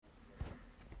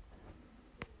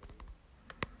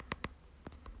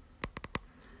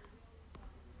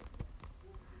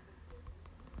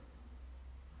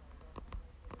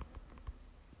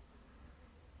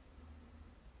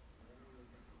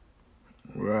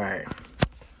Right.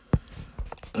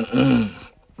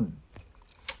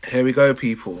 Here we go,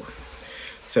 people.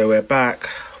 So we're back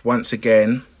once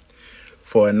again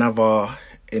for another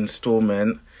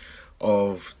installment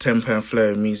of Tempo and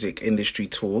Flow Music Industry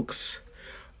Talks.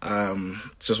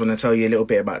 Just want to tell you a little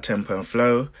bit about Tempo and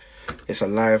Flow. It's a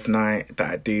live night that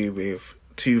I do with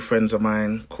two friends of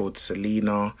mine called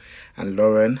Selena and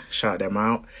Lauren. Shout them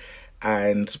out.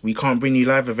 And we can't bring you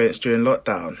live events during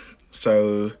lockdown.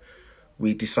 So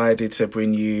we decided to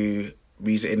bring you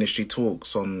music industry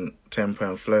talks on Tempo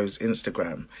and Flow's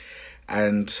Instagram.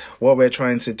 And what we're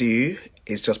trying to do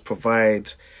is just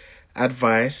provide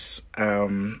advice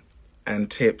and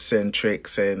tips and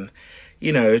tricks and,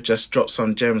 just drop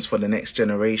some gems for the next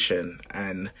generation.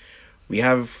 And we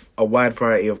have a wide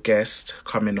variety of guests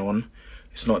coming on.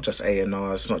 It's not just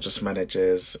A&R, it's not just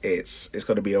managers. It's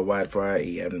got to be a wide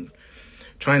variety, and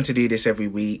trying to do this every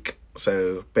week.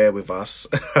 So bear with us.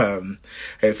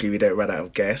 Hopefully we don't run out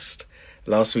of guests.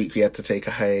 Last week we had to take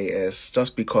a hiatus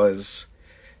just because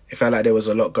it felt like there was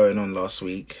a lot going on last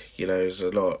week. There's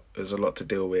a lot to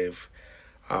deal with.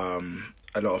 A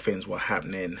lot of things were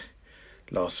happening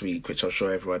last week, which I'm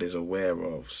sure everyone is aware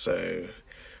of. So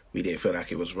we didn't feel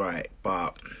like it was right.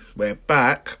 But we're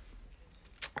back,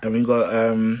 and we got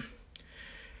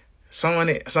someone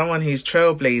who's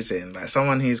trailblazing, like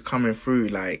someone who's coming through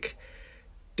like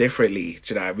differently.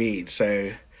 Do you know what I mean?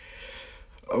 So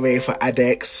I'm waiting for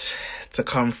Adex to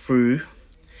come through.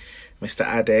 Mr.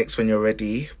 Adex, when you're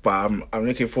ready. But I'm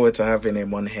looking forward to having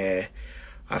him on here.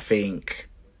 I think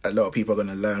a lot of people are going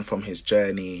to learn from his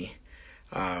journey.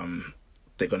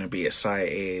 They're going to be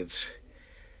excited.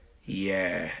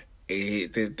 Yeah,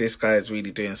 this guy is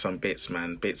really doing some bits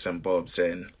and bobs,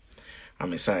 and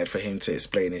I'm excited for him to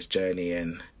explain his journey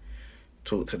and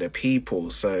talk to the people.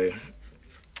 So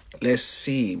let's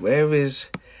see, where is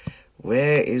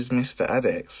Mr.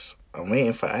 Adex? I'm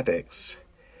waiting for Adex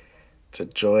to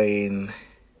join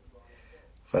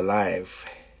the live,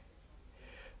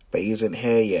 but he isn't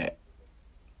here yet.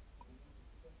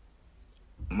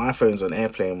 My phone's on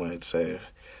airplane mode, so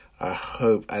I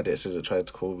hope Adex isn't trying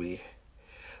to call me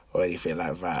or anything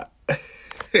like that.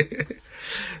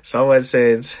 Someone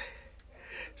said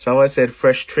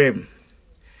fresh trim.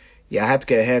 Yeah, I had to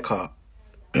get a haircut.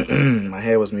 My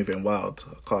hair was moving wild,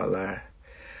 I can't lie.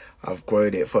 I've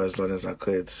grown it for as long as I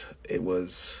could. It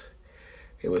was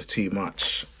too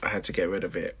much. I had to get rid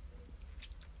of it.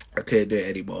 I couldn't do it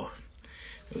anymore.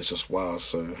 It was just wild,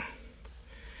 so I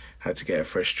had to get a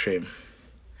fresh trim.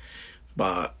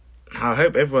 But I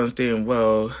hope everyone's doing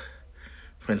well.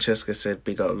 Francesca said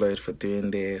big up Lloyd for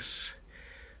doing this.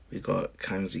 We got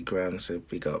Kamsi Graham said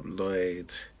big up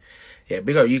Lloyd. Yeah,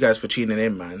 big up you guys for tuning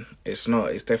in, man. It's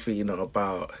definitely not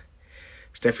about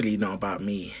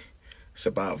me. It's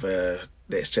about the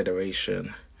next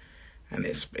generation, and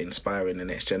it's inspiring the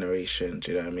next generation.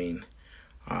 Do you know what I mean?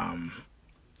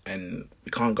 And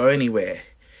we can't go anywhere.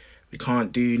 We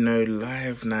can't do no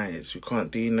live nights. We can't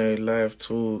do no live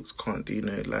talks. Can't do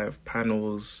no live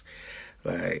panels.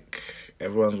 Like,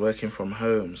 everyone's working from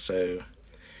home, so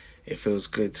it feels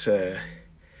good to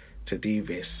do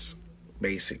this,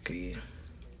 basically.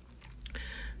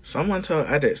 Someone tell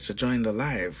Adex to join the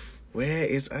live. Where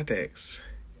is Adex?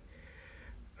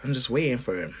 I'm just waiting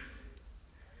for him.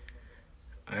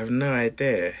 I have no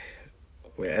idea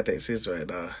where Adex is right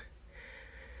now.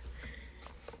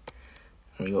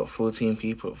 We got 14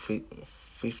 people,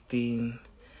 15,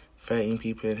 13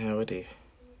 people in here already.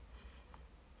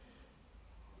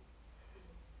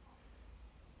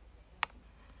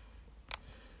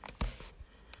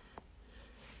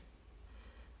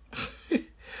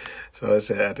 So I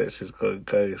said Adex has got a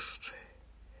ghost.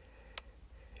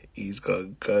 He's got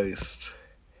a ghost.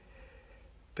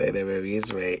 Don't know where he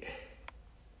is, mate.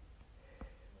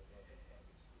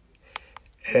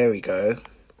 There we go.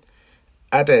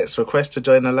 Adex, request to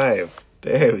join the live.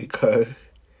 There we go.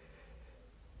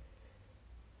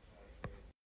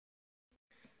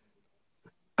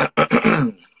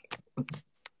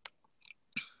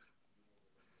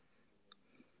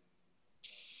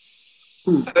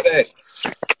 Adex.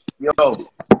 Yo.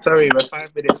 Sorry, we're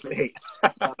 5 minutes late.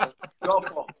 Your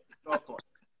fault.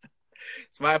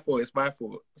 It's my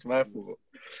fault.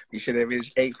 You should have been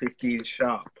 8:15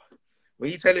 sharp. What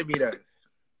are you telling me though?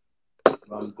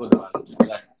 I'm good, man. Just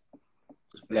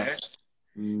blessed.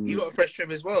 Yeah. You got a fresh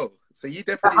trim as well. So you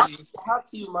definitely... I had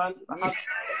to, man.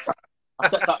 I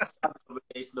stepped up for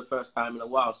the first time in a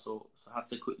while, so I had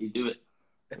to quickly do it.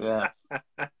 Yeah.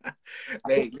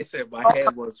 Mate, listen, my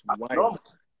hair was white.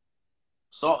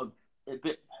 Sort of a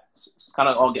bit... It's kind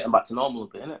of all getting back to normal a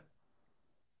bit, isn't it?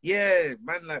 Yeah,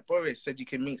 man like Boris said you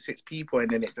can meet 6 people and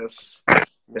then it just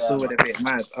It's Yeah, all man. went a bit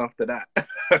mad after that.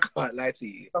 I can't lie to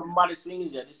you. The maddest thing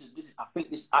is, yeah, I think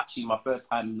this is actually my first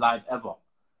time live ever.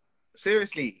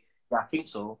 Seriously. Yeah, I think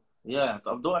so. Yeah,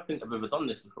 I don't think I've ever done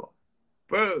this before.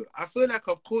 Bro, I feel like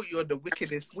I've caught you on the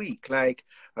wickedest week. Like,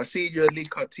 I've seen you on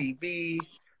Link Up TV.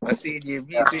 I've seen you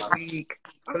Music Week.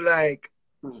 I'm like,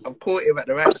 I've caught him at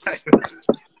the right time.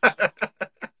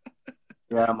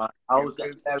 Yeah, man. I always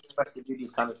get very impressed to do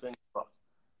these kind of things, but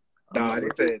No,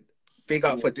 listen, big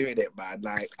up for doing it, man.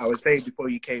 Like, I was saying before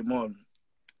you came on,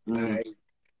 like,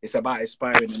 it's about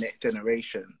inspiring the next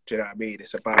generation. Do you know what I mean?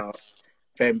 It's about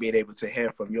them being able to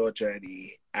hear from your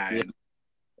journey, and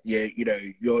you know,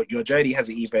 your journey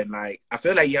hasn't even, like, I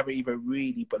feel like you haven't even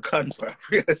really begun, bro.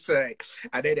 So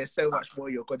I know there's so much more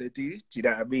you're gonna do. Do you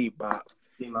know what I mean? But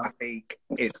I think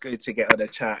it's good to get on the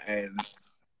chat and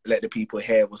let the people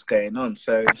hear what's going on.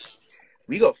 So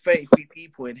we got 33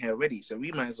 people in here already, so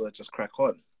we might as well just crack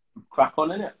on. Crack on,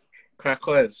 innit? Crack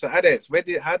on. So Adex,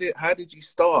 how did you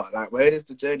start? Like, where does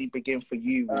the journey begin for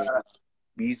you with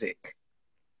music?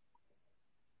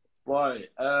 Boy,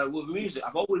 with music,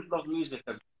 I've always loved music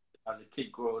as a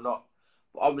kid growing up.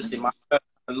 But obviously, my first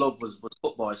love was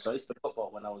football. So I used to play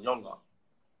football when I was younger.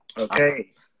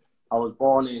 Okay. I was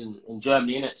born in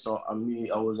Germany, innit? So I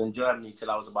was in Germany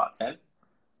till I was about 10.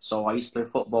 So I used to play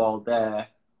football there,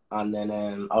 and then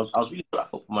I was really good at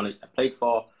football. Man. I played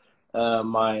for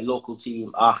my local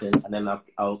team, Aachen, and then I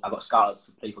got scouted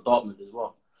to play for Dortmund as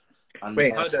well. And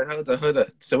wait, hold on.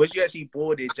 So was you actually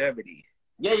born in Germany?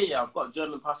 Yeah. I've got a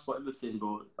German passport, everything,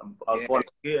 bro. I was born.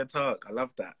 Good talk. I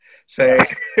love that. So,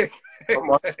 come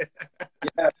on.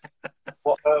 Yeah.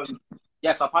 But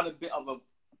yes, I've had a bit of a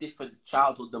different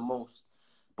childhood than most.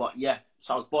 But yeah,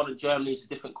 so I was born in Germany. It's a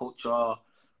different culture,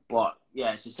 but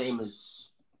yeah, it's the same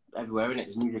as everywhere, innit?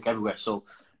 There's music everywhere. So,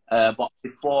 but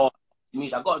before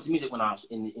music, I got into music when I was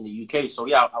in the UK. So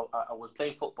yeah, I was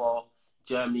playing football,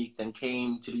 Germany, then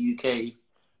came to the UK,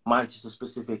 Manchester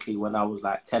specifically, when I was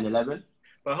like 10, 11.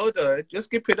 But hold on, just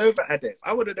skipping over Adex.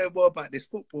 I want to know more about this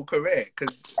football career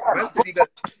because when I was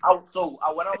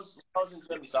in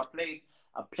Germany, so I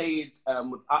played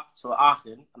for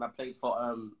Aachen, and I played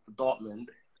for Dortmund,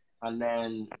 and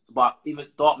then but even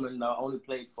Dortmund I only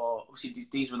played for, obviously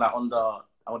these were like under,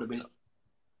 I would have been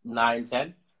 9,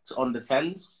 10, so under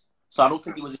 10s. So I don't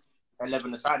think it was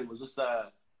 11 aside. It was just I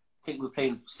think we were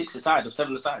playing 6 aside or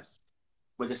 7 aside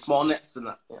with the small nets and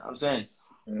that. You know what I'm saying.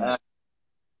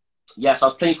 Yeah, so I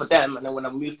was playing for them, and then when I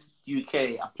moved to the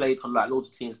UK, I played for like loads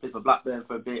of teams. Played for Blackburn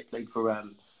for a bit. Played for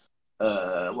who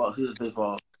did I play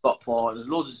for? Stockport. There's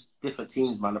loads of different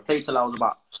teams, man. I played till I was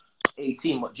about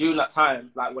 18, but during that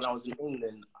time, like when I was in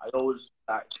England, I always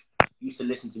like used to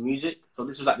listen to music. So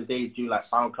this was like the days during like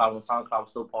SoundCloud, when SoundCloud was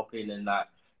still popping, and like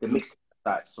the mixed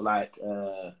sites. So like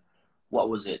what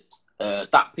was it?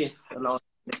 Dat Piff and all.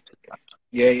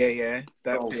 Yeah.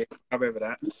 Piff. I remember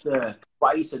that.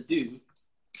 What I used to do,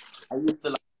 I used to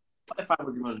like, what if I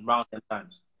was even around 10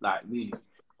 times? Like really.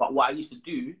 But what I used to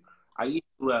do, I used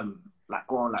to like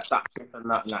go on like that and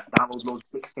that, and like download loads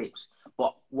of mixtapes.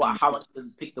 But how I used to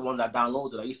pick the ones I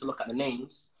downloaded, I used to look at the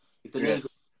names. If the names were,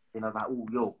 I was like, oh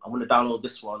yo, I want to download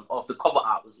this one. Or if the cover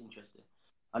art was interesting.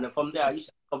 And then from there I used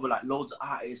to cover like loads of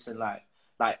artists, and like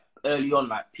early on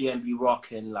like PNB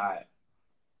Rock, and like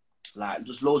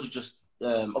just loads of just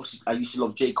obviously I used to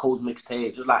love J. Cole's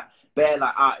mixtapes, just like bare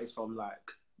like artists from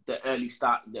like the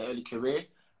early career,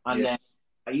 and then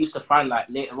I used to find like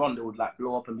later on they would like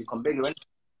blow up and become bigger,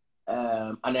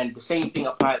 and then the same thing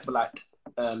applied for like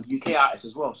UK artists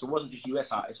as well. So it wasn't just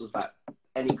US artists; it was like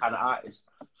any kind of artist.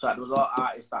 So like, there was a lot of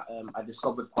artists that I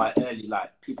discovered quite early,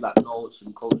 like people like Notes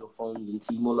and Kojo Phones and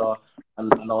T Muller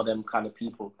and all them kind of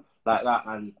people like that.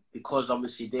 And because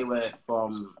obviously they were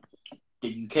from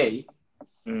the UK,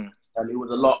 and it was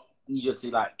a lot easier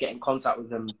to like get in contact with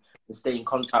them and stay in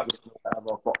contact with them,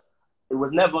 whatever. But it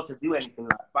was never to do anything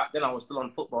like back then. I was still on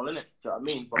football, innit? Do you know what I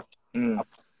mean? But I was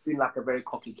being like a very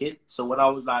cocky kid. So when I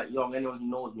was like young, anyone who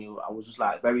knows me, I was just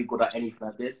like very good at anything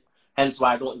I did. Hence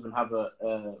why I don't even have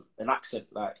an accent,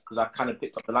 like, because I kind of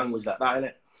picked up the language like that,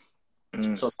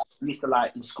 innit? So I used to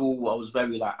like in school, I was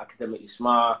very like academically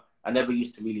smart. I never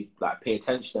used to really like pay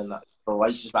attention and that. So I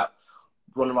used to just like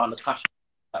run around the classroom,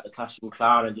 like the classroom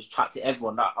clown, and just chat to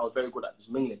everyone. That I was very good at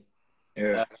just mingling.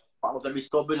 Yeah. I was very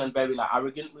stubborn and very like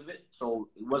arrogant with it. So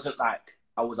it wasn't like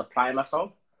I was applying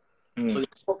myself. So the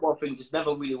football thing just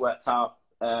never really worked out.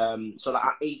 So like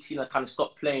at 18, I kind of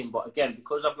stopped playing. But again,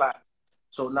 because of like,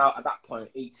 so now at that point,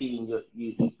 18,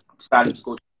 you decided to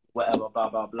go to whatever, blah,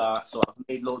 blah, blah. So I've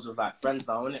made loads of like friends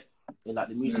now, innit? In like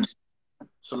the music.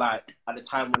 So like at the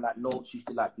time when like Notes used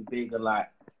to like be big, and like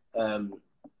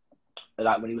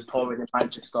like when he was touring in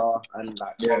Manchester and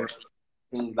like touring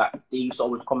things, like they used to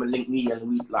always come and link me and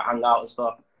we like hang out and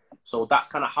stuff. So that's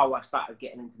kind of how I started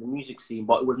getting into the music scene.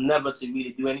 But it was never to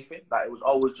really do anything. Like it was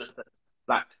always just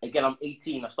like, again, I'm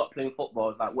 18. I stopped playing football.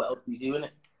 It's like, what else are you doing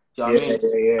it? Do you know what I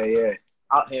mean? Yeah.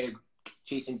 Out here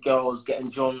chasing girls, getting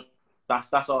drunk.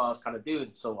 That's all I was kind of doing.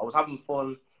 So I was having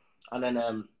fun, and then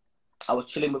I was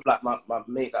chilling with like my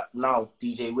mate that now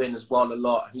DJ Win as well a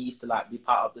lot. He used to like be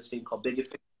part of this thing called Bigger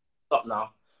Fish. Stop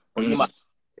now, but he might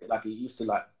like he used to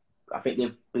like. I think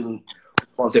they've been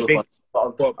responsible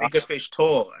for Bigger Fish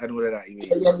tour and all of that. You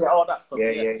mean? Yeah, all that stuff.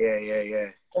 Yeah.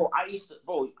 Oh, I used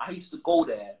to go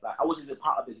there. Like I wasn't even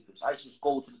part of Bigger Fish. I used to just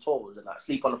go to the tours and like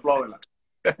sleep on the floor and like.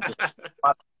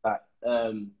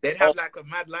 They'd have like a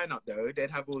mad lineup though.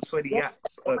 They'd have all 20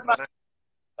 acts. Like,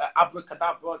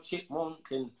 Abracadabra,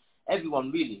 Chipmunk, and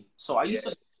everyone really. So I used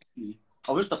to.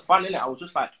 I was just a fan in it. I was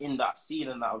just like in that scene,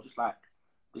 and I was just like,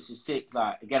 "This is sick."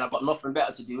 Like again, I've got nothing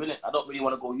better to do in it. I don't really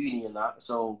want to go uni and that,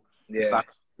 so it's like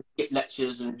skip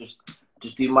lectures and just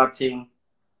do my thing.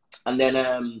 And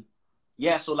then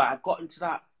so like I got into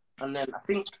that, and then I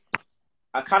think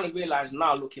I kind of realized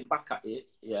now, looking back at it,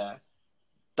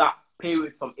 that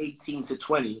period from 18 to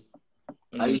 20,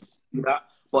 I used to do that,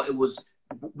 but it was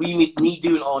me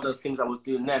doing all the things I was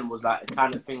doing then was like a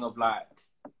kind of thing of like,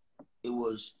 it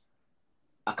was,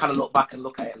 I kind of look back and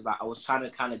look at it as like I was trying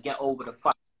to kind of get over the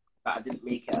fact that I didn't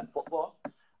make it at football.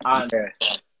 And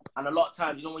a lot of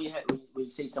times, you know, when you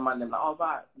say to a man, they're like, oh,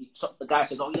 right, the guy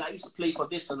says, oh, yeah, I used to play for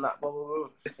this and that, blah, blah, blah.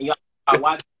 And you're like,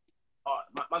 why?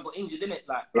 Man got injured, innit?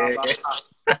 Like, blah, blah,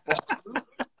 blah.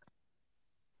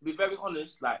 To be very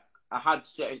honest, like, I had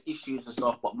certain issues and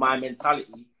stuff, but my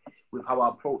mentality with how I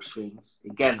approached things,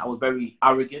 again, I was very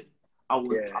arrogant. I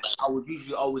was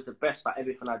usually always the best at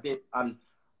everything I did, and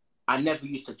I never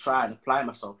used to try and apply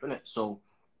myself in it. So,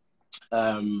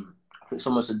 I think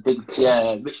someone said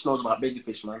Rich knows about Bigger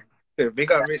Fish, man.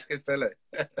 Big up Rich Costello.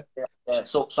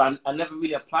 So I never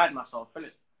really applied myself in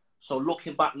it. So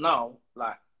looking back now,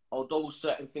 like, although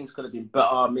certain things could have been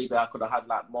better, maybe I could have had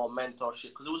like more mentorship,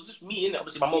 because it was just me, innit?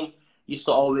 Obviously, my mum used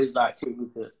to always like take me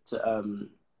to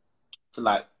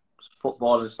like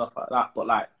football and stuff like that. But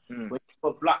like when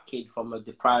you're a black kid from a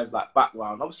deprived like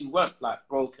background, obviously we weren't like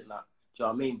broken that. Do you know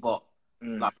what I mean? But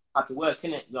like I had to work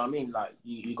in it. You know what I mean? Like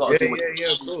you got to do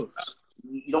it. Of course.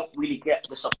 You don't really get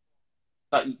the stuff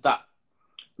that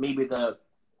maybe the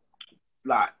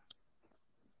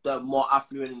more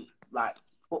affluent like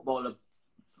footballer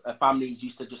families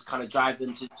used to just kind of drive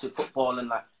them to football and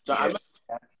like. Do you know what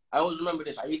I mean? I always remember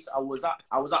this. I was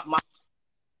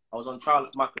on trial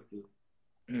at Macclesfield.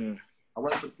 I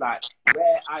went to like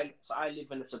I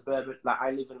live in a suburban, like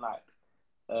I live in like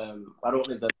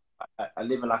I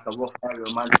live in like a rough area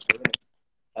of Manchester,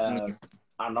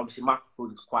 and obviously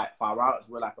Macclesfield is quite far out as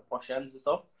well, like the posh ends and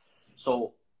stuff.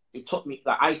 So it took me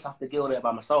like I used to have to go there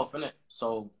by myself, innit?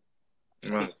 So it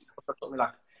took me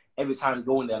like every time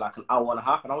going there like an hour and a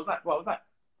half, and I was like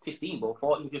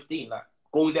 14, 15, like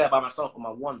going there by myself on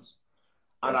my ones.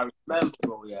 And I remember,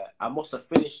 bro, I must have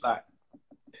finished like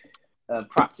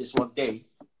practice one day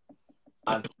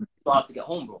and started to get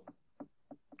home, bro.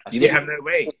 You didn't have no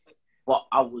way. But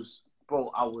I was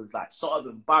like sort of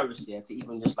embarrassed there to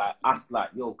even just like ask like,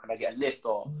 yo, can I get a lift,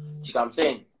 or do you know what I'm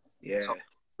saying? Yeah.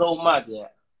 So mad,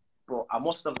 bro. I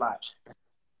must have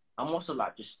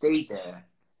like just stayed there,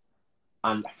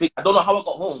 and I don't know how I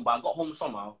got home, but I got home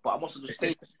somehow. But I must have just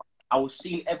stayed there. I was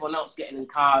seeing everyone else getting in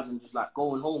cars and just like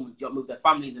going home, with their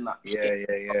families and that.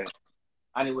 Yeah.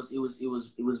 And it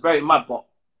was very mad. But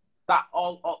that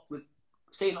all with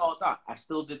saying all that, I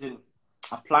still didn't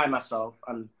apply myself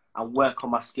and work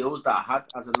on my skills that I had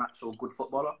as an actual good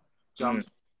footballer. Do you know what I'm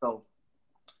saying? So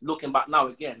looking back now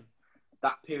again,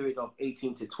 that period of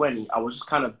 18 to 20, I was just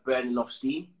kind of burning off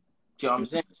steam. Do you know what I'm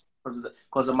saying?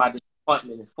 Because of my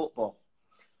disappointment in football.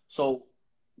 So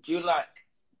during like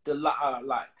the latter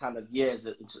like kind of years,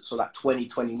 so like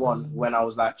 2021, when I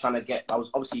was like trying to I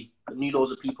was obviously knew loads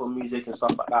of people in music and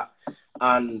stuff like that,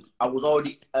 and I was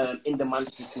already in the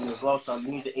Manchester scene as well, so I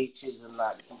knew the H's and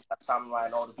like Samurai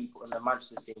and all the people in the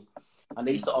Manchester scene, and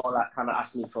they used to all like kind of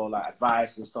ask me for like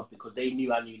advice and stuff because they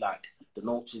knew I knew like the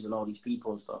Noches and all these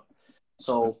people and stuff.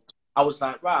 So I was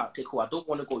like, right, okay, cool. I don't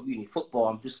want to go uni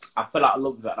football. I fell out of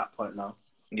love with it at that point now.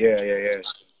 Yeah.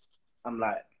 I'm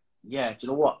like, yeah, do you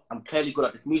know what? I'm clearly good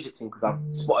at this music thing because I've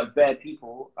spotted bare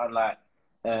people and like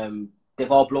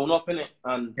they've all blown up in it,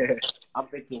 and I'm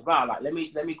thinking, wow, like let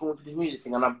me go into this music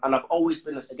thing, and I've always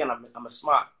been, again, I'm a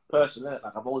smart person, innit?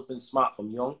 Like I've always been smart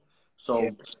from young,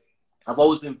 so I've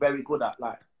always been very good at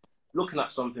like looking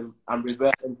at something and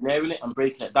reverse engineering it and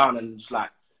breaking it down and just like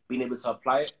being able to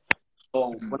apply it. So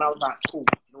when I was like, cool,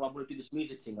 you know, I'm gonna do this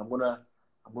music thing. I'm gonna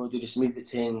do this music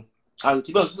thing. And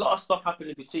to be honest, a lot of stuff happened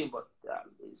in between, but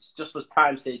it's just for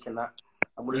time's sake and that.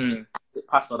 I'm gonna just get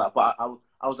past all that. But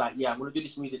I was like, yeah, I'm gonna do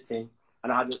this music thing,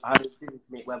 and I had a decision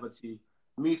to make whether to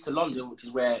move to London, which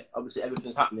is where obviously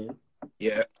everything's happening.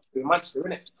 Yeah. In Manchester,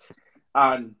 innit?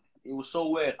 And it was so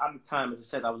weird at the time. As I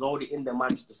said, I was already in the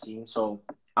Manchester scene, so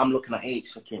I'm looking at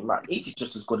H, thinking, like, H is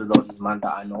just as good as all these men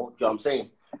that I know. Do you know what I'm saying?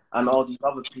 And all these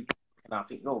other people, and I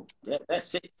think, no, they're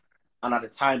sick. And at the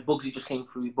time, Bugsy just came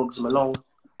through, Bugsy Malone,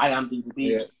 I Am BDB,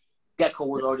 Yeah. Gecko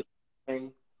was already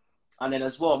playing. And then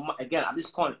as well, again, at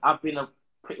this point, I've been to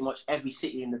pretty much every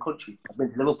city in the country. I've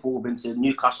been to Liverpool, been to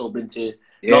Newcastle, been to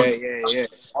London,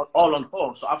 all on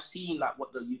tour. So I've seen like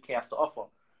what the UK has to offer.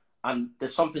 And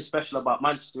there's something special about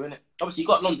Manchester, innit? Obviously, you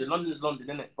got London. London's London,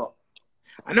 innit? But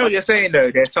I know what you're saying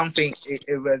though. There's something.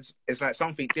 It's like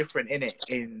something different in it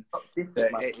in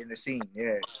the scene.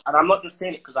 Yeah. And I'm not just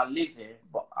saying it because I live here,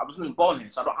 but I wasn't born here,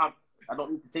 so I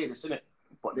don't need to say this, innit?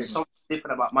 But there's something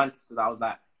different about Manchester that I was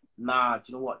like, nah, do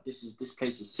you know what? This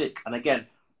place is sick. And again,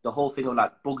 the whole thing of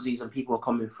like Bugsies and people are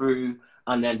coming through,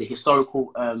 and then the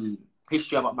historical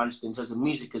history about Manchester in terms of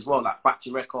music as well, like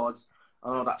Factory Records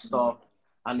and all that stuff.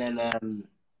 And then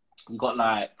you got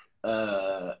like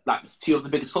two of the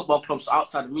biggest football clubs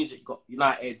outside of music. You got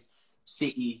United,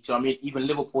 City, do you know what I mean? Even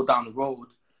Liverpool down the road.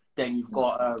 Then you've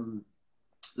got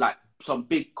like some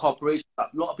big corporations that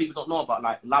a lot of people don't know about,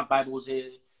 like Lab Bibles here,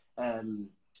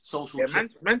 social. Yeah,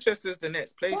 Manchester's the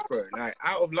next place, bro. Like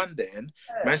out of London,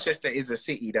 Manchester is a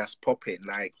city that's popping.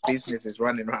 Like business is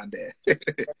running around there.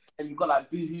 And you've got like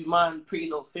Boohoo Man, Pretty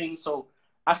Little Thing. So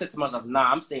I said to myself,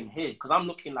 nah, I'm staying here because I'm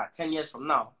looking like 10 years from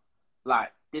now,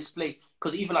 like this place.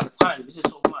 Because even at the time, this is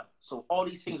so mad. So all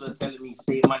these things are telling me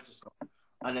stay in Manchester.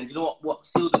 And then do you know what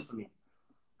sealed it for me?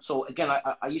 So again,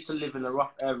 I used to live in a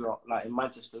rough area, like in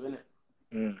Manchester,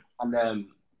 innit? And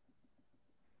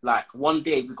like one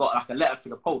day we got like a letter through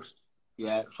the post,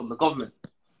 yeah, from the government.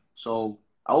 So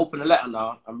I open the letter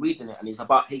now, I'm reading it, and it's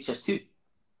about HS2.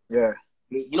 Yeah.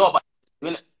 You know about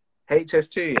HS2, innit?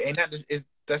 HS2, ain't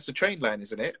that's the train line,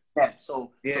 isn't it? Yeah.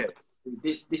 So yeah. So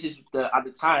this is at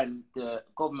the time the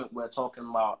government were talking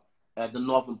about the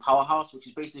Northern Powerhouse, which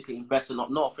is basically investing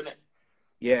up north, innit?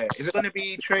 Yeah. Is it going to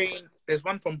be train? There's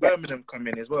one from Birmingham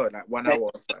coming as well, like 1 hour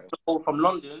or so. So from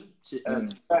London to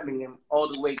Birmingham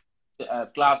all the way to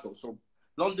Glasgow. So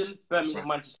London, Birmingham,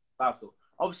 Manchester, Glasgow.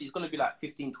 Obviously, it's going to be like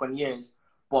 15, 20 years.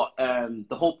 But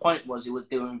the whole point was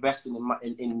they were investing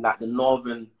in like the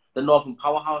northern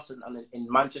powerhouse and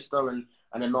in Manchester and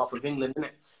the north of England, innit?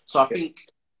 So I think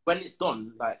when it's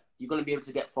done, like you're going to be able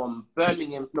to get from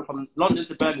London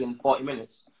to Birmingham in 40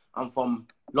 minutes, and from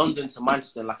London to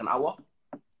Manchester in like an hour.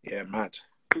 Yeah, mad.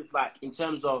 It's like in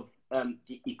terms of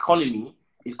the economy,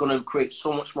 it's going to create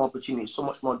so much more opportunities, so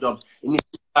much more jobs. It means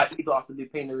like you don't have to be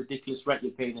paying the ridiculous rent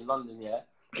you're paying in London, yeah.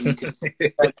 And you can,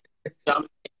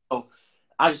 so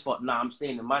I just thought, nah, I'm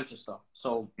staying in Manchester.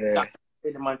 So staying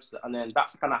in Manchester, and then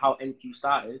that's kind of how NQ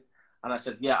started. And I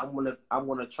said, yeah, I'm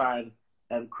gonna try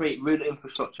and create real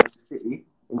infrastructure in the city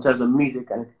in terms of music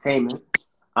and entertainment.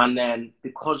 And then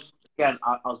because again,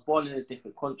 I was born in a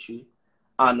different country,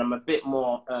 and I'm a bit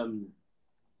more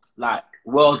like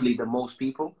worldly than most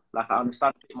people. Like I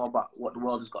understand a bit more about what the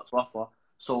world has got to offer.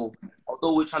 So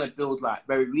although we're trying to build like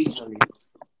very regionally,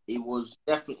 it was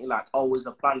definitely like always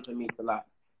a plan for me to like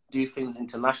do things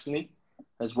internationally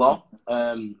as well.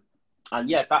 And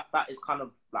yeah, that is kind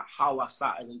of like how I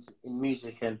started in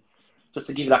music. And just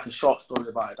to give you like a short story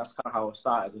about it, that's kind of how I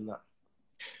started in that.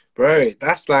 Bro,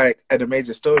 that's like an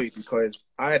amazing story, because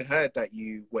I had heard that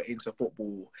you were into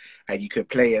football and you could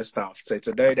play and stuff. So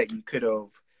to know that you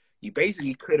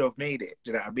basically could have made it,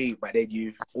 do you know what I mean? But then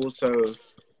you've also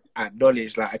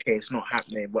acknowledged like, okay, it's not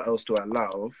happening. What else do I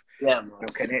love? Yeah, man. I'm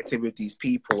connected with these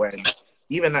people, and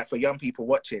even like for young people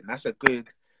watching, that's a good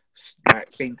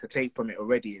like thing to take from it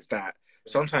already, is that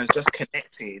sometimes just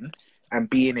connecting and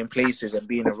being in places and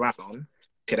being around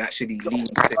could actually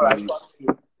lead to...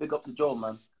 Big up to Joe,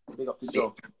 man. Big up to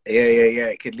Joe. Yeah.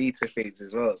 It could lead to things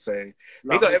as well. So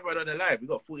we got everyone on the live. We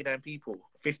got 49 people,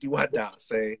 51 now.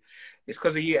 So it's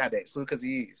because of you, Alex. It's all because of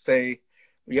you. So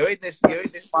you're in this. We're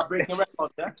breaking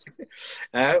records,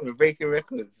 yeah? We're breaking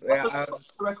records.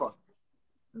 Record?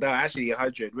 No, actually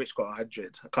 100. Rich got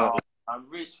 100. I can't. I'm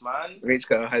rich, man. Rich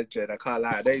got 100. I can't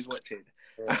lie. I know he's watching.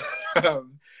 Yeah.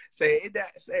 So in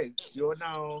that sense, you're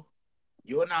now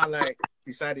like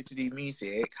decided to do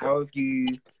music. How have you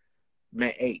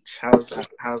met H?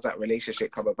 How's that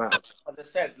relationship come about? As I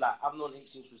said, like I've known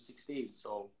H since we were 16.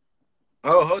 So.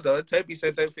 Oh, hold on. Toby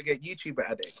said, "Don't forget YouTube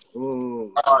Addict."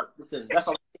 Oh. Listen,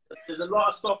 there's a lot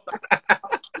of stuff that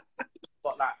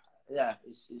yeah,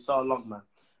 it's all long, man.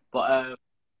 But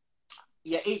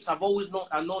yeah, H, I've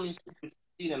known him since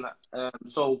 15 and that.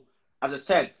 So as I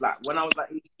said, like when I was like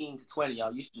 18 to 20, I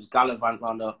used to just gallivant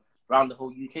around the whole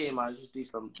UK, man. I used to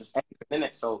do just everything in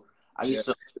it. So I used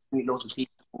to meet loads of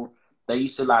people. They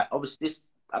used to like, obviously this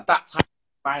at that time,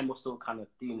 Brian was still kind of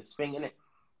doing its thing in it.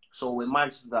 So in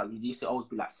Manchester, that there used to always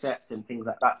be like sets and things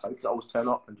like that. So I used to always turn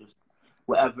up and just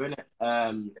whatever in it.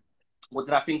 What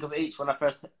did I think of H when I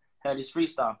first heard his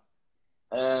freestyle?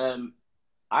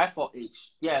 I thought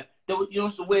H, yeah. You know,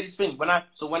 it's the weirdest thing when I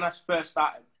first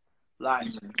started, like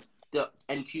the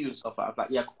NQ and stuff. I was like,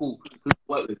 yeah, cool. Who to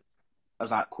work with? I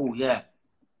was like, cool, yeah.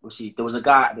 We'll see. There was a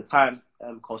guy at the time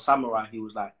called Samurai. He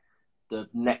was like the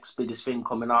next biggest thing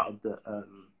coming out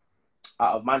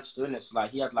of Manchester, innit? So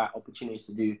like he had like opportunities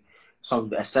to do songs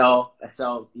with SL.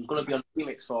 He was gonna be on the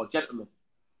remix for Gentleman.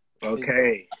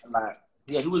 Okay. Like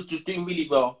yeah, he was just doing really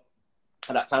well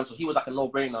at that time, so he was like a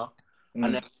no-brainer. And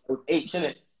then it was H in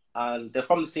it, and they're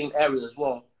from the same area as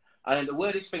well. And then the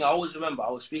weirdest thing I always remember,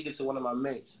 I was speaking to one of my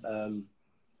mates,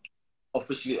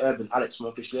 Officially Urban, Alex from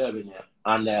Officially Urban, yeah,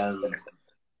 and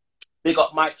big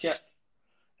up Mike Check,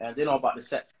 and they know about the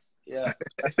sets, yeah.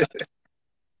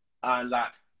 And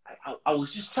like I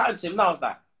was just chatting to him, and I was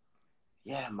like,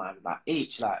 yeah, man, like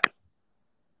H, like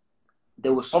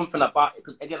there was something about it,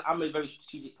 because again, I'm a very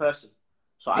strategic person,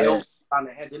 so I always plan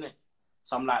ahead in it.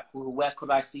 So I'm like, well, where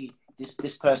could I see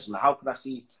this person? How could I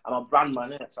see? I'm a brand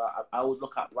man, innit? So I always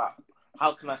look at, wow,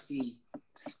 how can I see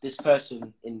this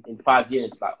person in 5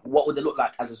 years? Like, what would they look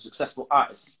like as a successful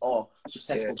artist or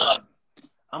successful brand?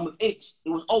 And with H, it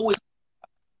was always,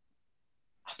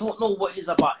 I don't know what it is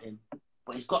about him,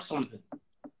 but he's got something.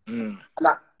 And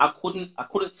I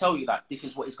couldn't tell you that this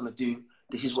is what he's gonna do.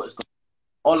 This is what it's gonna.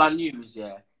 All I knew is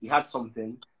he had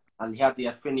something, and he had the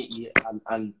affinity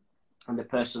and the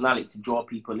personality to draw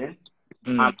people in.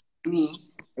 And me,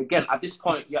 again, at this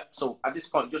point, so at this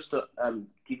point, just to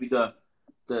give you the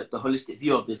holistic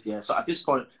view of this, so at this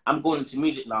point, I'm going into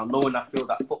music now, knowing I feel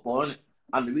that football in it.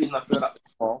 And the reason I feel that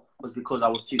football was because I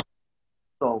was too.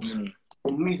 So in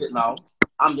music now,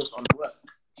 I'm just on the work.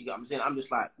 Do you get what I'm saying? I'm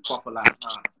just like proper like,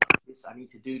 I need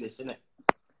to do this, innit?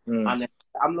 And then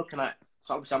I'm looking at H,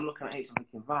 I'm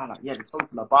thinking, wow, like, yeah, there's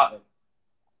something about it.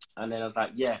 And then I was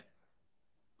like, yeah,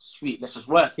 sweet, let's just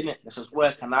work, innit? Let's just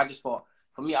work. And I just thought,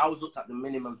 for me, I always looked at the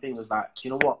minimum thing as like, do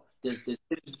you know what? There's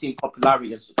difference between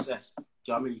popularity and success. Do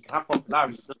you know what I mean? You can have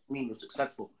popularity, it doesn't mean you're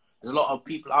successful. There's a lot of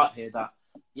people out here that,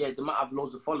 they might have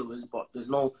loads of followers, but there's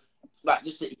no, like,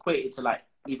 just to equate it to like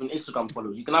even Instagram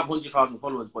followers. You can have 100,000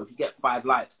 followers, but if you get 5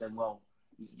 likes, then well,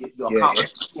 your account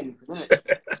is anything, innit?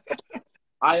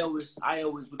 I always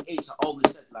with H, I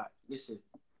always said like, listen,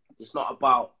 it's not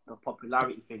about the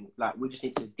popularity thing. Like, we just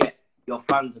need to get your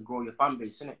fans and grow your fan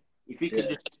base, innit?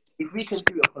 If we can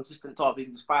do a consistent talk,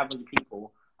 because there's 500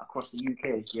 people across the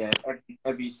UK,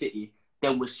 every city,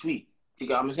 then we're sweet. Do you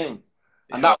get what I'm saying?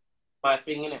 And that's my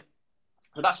thing, innit?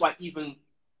 So that's why, even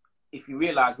if you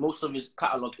realise, most of his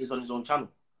catalogue is on his own channel.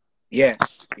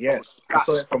 Yes. I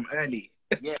saw it from early.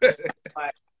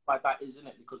 Why that is,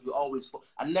 innit? Because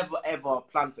I never ever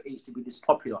planned for H to be this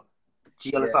popular. Do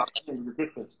you understand? There's a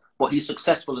difference. But he's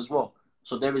successful as well.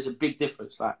 So there is a big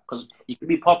difference. Like, because you can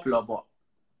be popular, but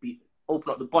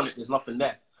open up the bonnet, there's nothing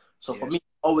there. So for me, it's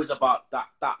always about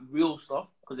that real stuff.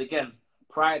 Because again,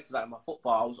 prior to that in my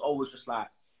football, I was always just like,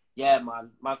 yeah,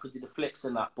 man could do the flicks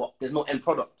and that, but there's no end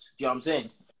product. Do you know what I'm saying?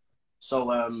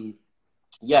 So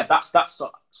that's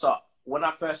so when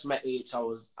I first met H, I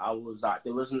was like,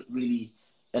 there wasn't really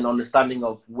an understanding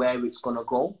of where it's gonna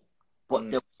go,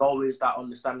 but there was always that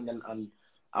understanding, and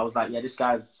I was like, yeah, this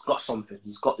guy's got something.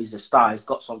 He's a star. He's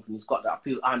got something. He's got that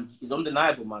appeal, and he's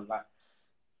undeniable, man. Like,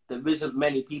 there isn't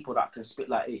many people that can spit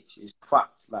like H. It's a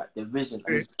fact. Like, there isn't,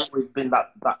 and he's always been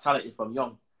that talented from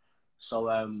young. So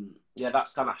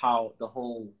that's kind of how the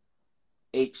whole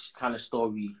H kind of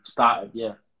story started.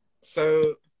 Yeah. So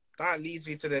that leads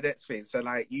me to the next thing. So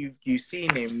like, you've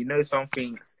seen him, you know some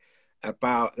things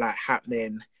about like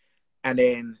happening, and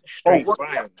then straight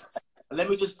rhymes. Let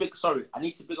me just I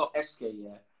need to big up SK,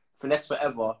 Finesse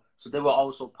Forever. So they were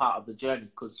also part of the journey.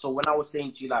 So when I was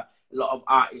saying to you, like, a lot of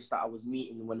artists that I was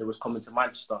meeting when they was coming to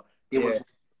Manchester, they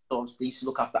used to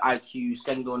look after IQ,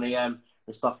 Skendo and AM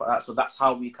and stuff like that. So that's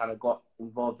how we kind of got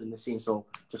involved in the scene. So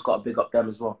just got to big up them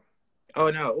as well. Oh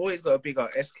no, always got to big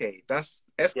up SK. That's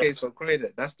SK's from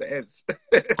Croydon. That's the ends.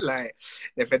 Like,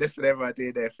 if Finesse Forever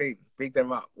did their thing, big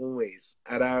them up always.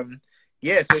 And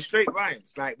so straight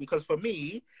rhymes. Like, because for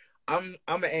me, I'm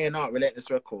an A&R,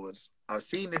 Relentless Records. I've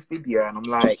seen this video and I'm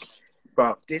like,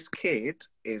 bro, this kid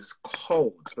is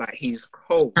cold. Like, he's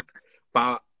cold.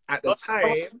 But at the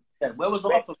time, where was the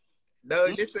offer? No,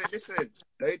 Hmm? listen.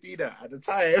 Don't do that. At the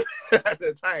time, at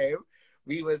the time,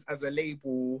 we was as a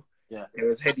label. Yeah. There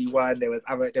was Heady One. There was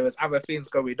other things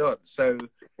going on. So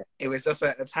it was just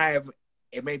at the time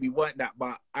it made me want that.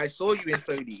 But I saw you in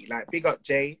Sony. Like big up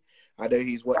Jay. I know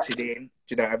he's watching in.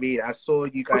 Do you know what I mean? I saw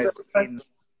you guys in.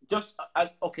 Just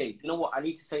okay. You know what? I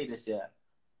need to say this. Yeah.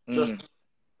 Just Mm,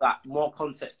 that more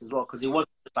context as well, because it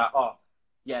wasn't just like, oh,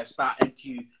 yeah, start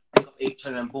MQ, pick up H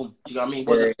and then boom. Do you know what I mean? It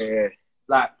wasn't yeah,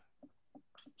 like,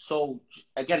 so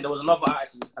again, there was another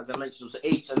artist, as I mentioned, it was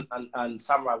H and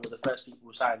Samurai were the first people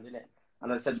who signed, in it.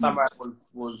 And I said Samurai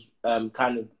was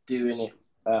kind of doing it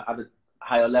at a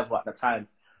higher level at the time.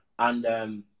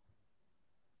 And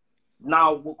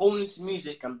now we're going into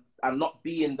music and not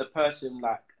being the person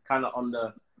like kind of on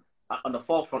the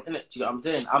forefront in it. Do you know what I'm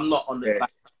saying? I'm not on the yeah, like,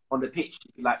 on the pitch,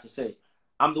 if you like to say.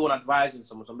 I'm the one advising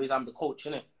someone. So basically, I'm the coach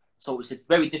in it. So it's a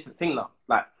very different thing now.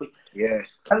 Like yeah,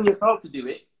 telling yourself to do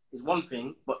it is one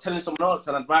thing, but telling someone else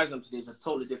and advising them to do it is a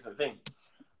totally different thing.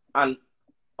 And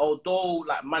although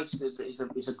like Manchester is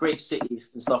a great city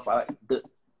and stuff like that,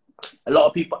 a lot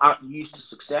of people aren't used to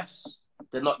success.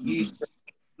 They're not used to,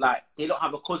 like, they don't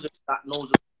have a cousin that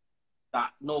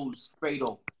knows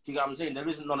Fredo. Do you get what I'm saying? There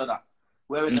isn't none of that.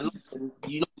 Whereas in London,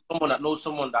 you know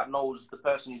someone that knows the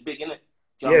person who's big in it.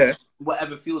 Do you know what I'm yeah, saying?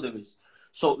 Whatever field there is.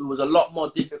 So it was a lot more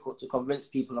difficult to convince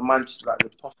people in Manchester that it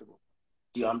was possible.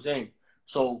 Do you know what I'm saying?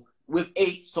 So with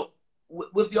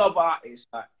with the other artists,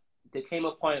 like, there came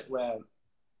a point where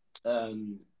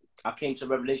I came to a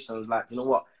revelation. I was like, you know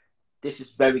what? This is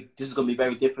gonna be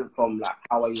very different from like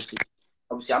how I used to.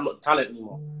 Obviously, I'm not the talent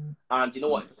anymore, and you know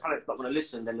what? If the talent's not gonna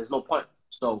listen, then there's no point.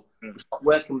 So we stopped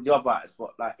working with the other artists,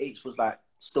 but like H was like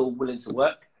still willing to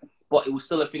work, but it was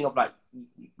still a thing of like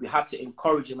we had to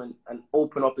encourage him and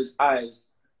open up his eyes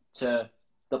to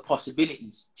the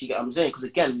possibilities. Do you get what I'm saying? Because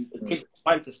again, a kid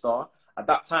from Manchester at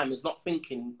that time is not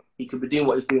thinking he could be doing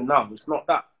what he's doing now. It's not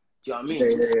that. Do you know what I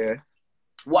mean? yeah,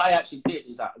 What I actually did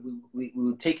is that we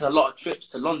were taking a lot of trips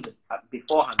to London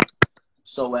beforehand.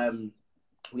 So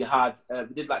we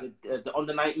did like the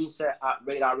under 19 set at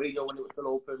Radar Radio when it was still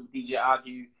open. DJ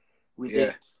Argue, we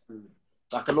yeah, did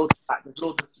like a load like there's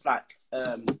loads of like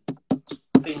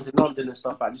things in London and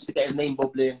stuff like just to get his name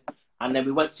bubbling. And then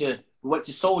we went to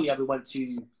Sony and we went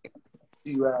to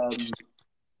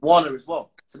Warner as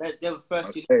well. So they were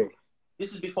first two. okay,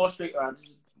 This is before Straight Around. This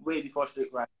is way before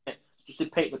Straight Around. Just to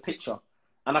paint the picture.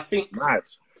 And mad,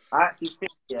 I actually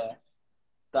think, yeah,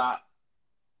 that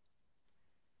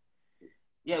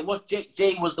it was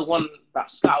Jay was the one that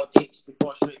scouted H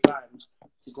before Straight Rhymes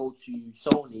to go to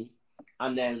Sony,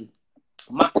 and then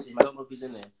Maxim, I don't know if he's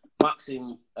in there.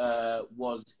 Maxim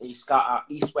was a scout at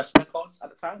East West Records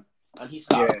at the time, and he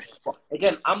scouted. yeah, But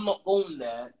again, I'm not going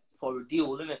there for a deal,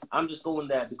 innit? I'm just going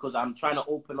there because I'm trying to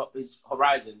open up his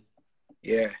horizon,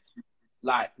 yeah,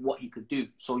 like what he could do.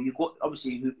 So you go,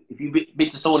 obviously, if you've been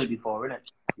to Sony before, innit?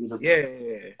 You know,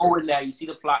 yeah, go in there, you see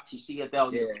the plaques, you see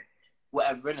Adele, you yeah, see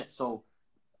whatever, innit? So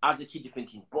as a kid, you're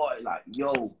thinking, boy, like,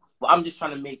 yo. But I'm just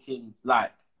trying to make him,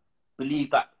 like,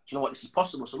 believe that, you know what, this is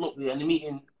possible. So look, we're in the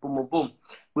meeting, boom, boom, boom.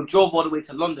 We drove all the way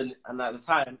to London, and at the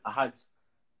time,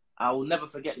 I will never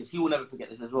forget this. He will never forget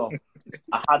this as well.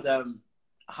 I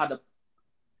had a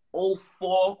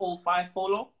 04, 05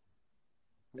 Polo.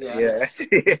 Yeah.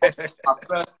 yeah, My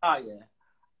first car, yeah.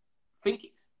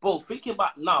 Thinking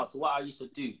back now to what I used to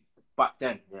do back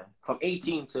then, yeah. From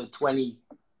 18 to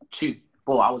 22.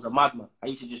 Bro, I was a madman. I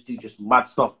used to just do mad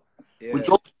stuff. yeah, We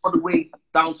drove all the way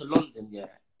down to London, yeah,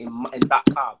 in that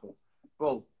car, bro.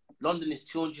 Bro, London is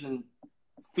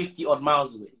 250 odd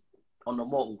miles away on the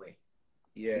motorway.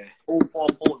 yeah, 04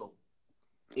 Polo.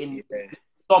 In yeah.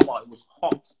 summer, it was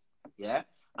hot, yeah.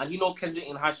 And you know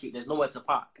Kensington High Street, there's nowhere to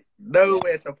park.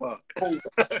 Nowhere to park.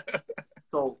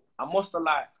 So I must have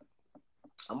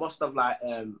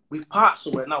we've parked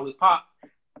somewhere now. We parked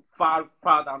far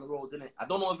down the road, didn't it? I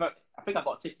don't know if I think I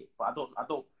got a ticket, but I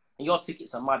don't. And your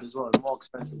tickets are mad as well. They're more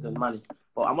expensive than money.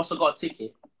 But I must have got a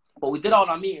ticket. But we did all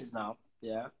our meetings now.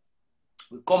 Yeah,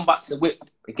 we've gone back to the whip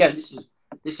again.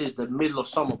 This is the middle of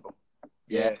summer, bro.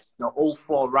 Yeah, the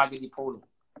 04 raggedy Polo.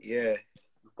 Yeah.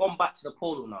 We've gone back to the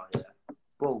Polo now. Yeah,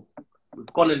 bro. We've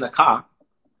gone in the car.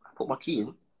 I put my key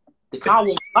in. The car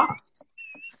won't start.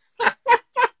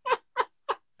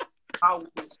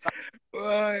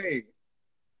 Right.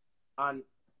 And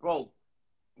bro,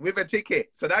 with a ticket.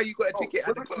 So now you got a ticket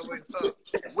and the car won't start.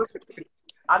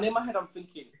 And in my head, I'm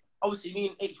thinking, obviously, me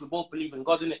and H, we both believe in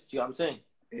God, innit? Do you know what I'm saying?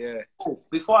 Yeah. Oh,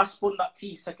 before I spun that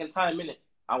key second time, innit,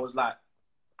 I was like,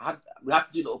 we had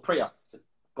to do a little prayer. I said,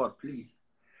 God, please,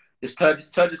 just turn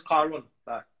this car on.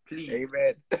 Like, please.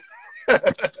 Amen.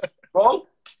 Bro,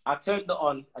 I turned it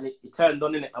on and it turned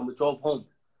on in it, and we drove home.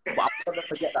 But I'll never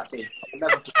forget that day. I'll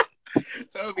never forget.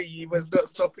 Tell me you was not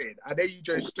stopping. I know you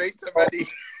drove straight to Manny.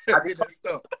 I didn't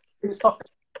stop. Didn't stop.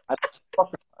 I didn't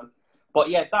stop it, man. But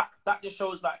yeah, that just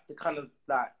shows like the kind of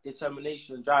like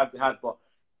determination and drive we had. But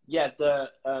yeah, the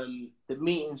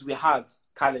meetings we had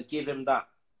kind of gave him that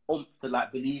oomph to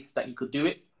like believe that he could do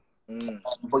it.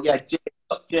 But yeah,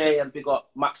 Jay and big up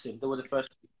Maxim, they were the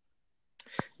first.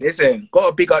 Listen, got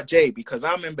to big up Jay, because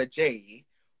I remember Jay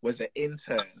was an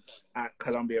intern at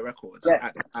Columbia Records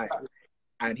at the time.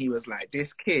 And he was like,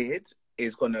 this kid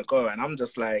is going to go. And I'm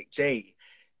just like, Jay,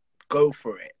 go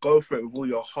for it. Go for it with all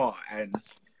your heart. And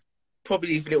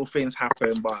probably if little things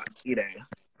happen, but, you know,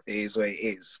 it is what it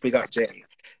is. Big up Jay.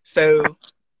 So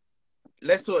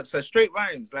let's talk. So Straight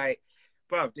Rhymes, like,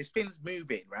 bro, this thing's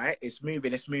moving, right? It's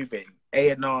moving.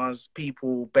 A&Rs,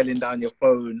 people belling down your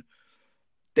phone.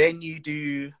 Then you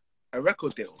do a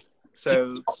record deal.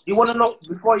 So do you want to know,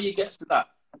 before you get to that,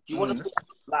 do you want to know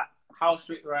like how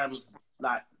Straight Rhymes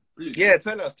like blew? Yeah,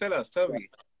 tell me.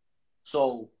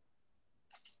 So,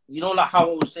 you know, like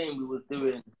how I was saying, we were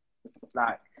doing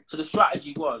like, so the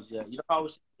strategy was, yeah, you know how I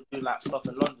was doing like stuff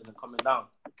in London and coming down.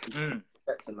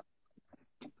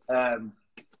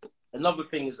 Another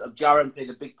thing is Jaren played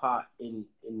a big part in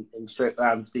Straight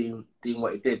Rhymes doing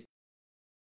what he did.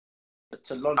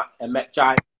 To London and met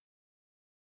Jai.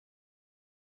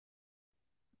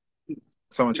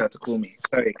 Someone tried to call me.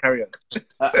 Sorry, carry on.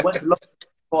 I went to London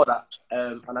before that,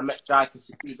 and I met Jai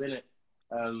Kasif in it,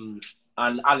 and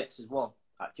Alex as well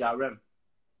at JRM,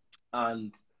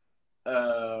 and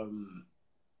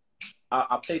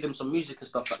I played them some music and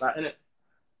stuff like that in it,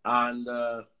 and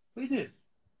what do you do?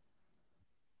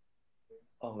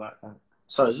 Oh right,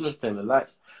 sorry, Zoom's playing the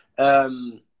lights.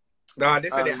 No,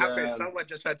 this didn't happen. Someone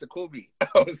just tried to call me. I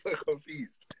was so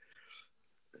confused.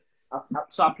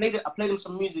 So I played them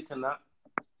some music and that,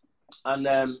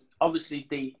 and obviously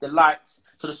the lights.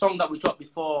 So the song that we dropped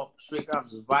before Straight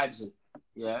Rhymes was Vibes In,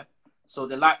 yeah. So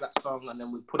they liked that song, and then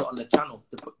we put it on the channel.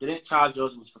 They didn't charge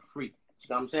us; it was for free. You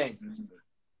know what I'm saying?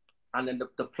 And then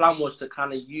the plan was to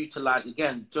kind of utilize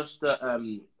again just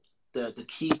the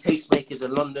key tastemakers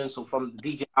in London. So from the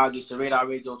DJ Aggie to Radar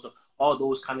Radio to all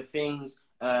those kind of things.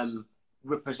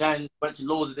 Went to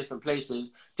loads of different places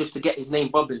just to get his name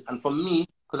bubbling. And for me,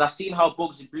 because I seen how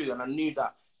Bugsy blew, and I knew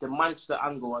that the Manchester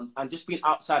angle and just being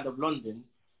outside of London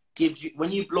gives you,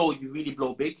 when you blow, you really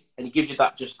blow big, and it gives you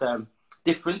that just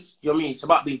difference. You know what I mean? It's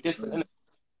about being different, isn't it?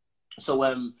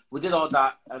 So we did all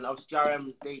that, and obviously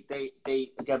JRM,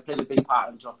 they again played a big part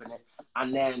in dropping it.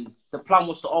 And then the plan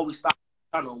was to always start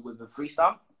the channel with a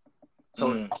freestyle.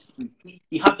 So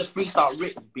he had the freestyle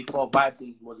written before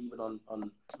Vibes was even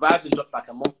on. Vibes dropped like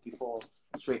a month before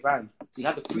Straight Rhymes. So he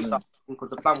had the freestyle because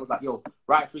the plan was like, yo,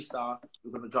 write freestyle,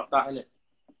 we're gonna drop that in it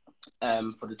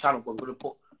for the channel, but we're gonna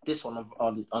put this one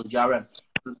on JRM.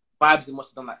 Vibes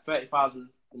must have done like 30,000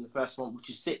 in the first one, which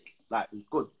is sick. Like it was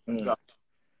good.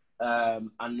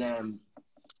 And then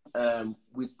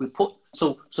we put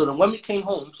so then when we came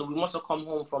home, so we must have come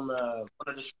home from one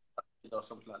of the shows or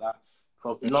something like that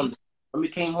from in London. When we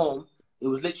came home, it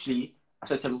was literally, I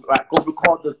said to him, right, go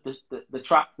record the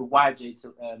track with YJ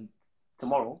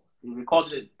tomorrow. So we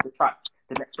recorded the track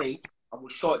the next day, and we'll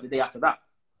show it the day after that.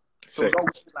 So it was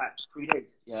always like 3 days,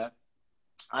 yeah.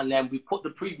 And then we put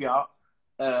the preview out.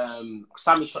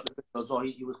 Sammy shot the video as well.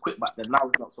 He was quick back then. Now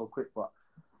he's not so quick, but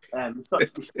we shot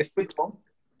the video,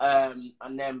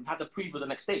 and then we had the preview the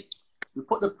next day. We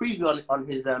put the preview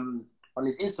on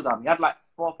his Instagram. He had like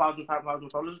 4,000, 5,000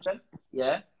 followers then,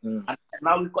 yeah. And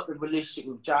now we've got the relationship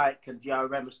with Jake and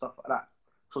GRM and stuff like that.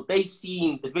 So they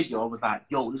seen the video and was like,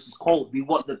 yo, this is cold. We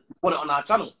want it on our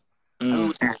channel. And we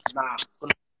was like, nah, it's going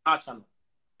to be on our channel.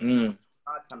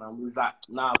 Our channel. And we was like,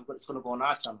 nah, it's going to go on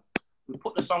our channel. We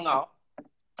put the song out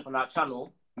on our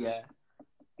channel, yeah.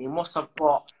 It must have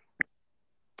got,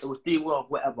 it was doing well,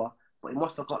 whatever, but it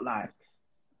must have got like,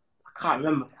 I can't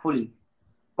remember fully.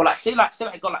 But like, say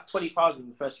it got like 20,000 in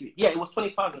the first week. Yeah, it was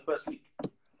 20,000 the first week.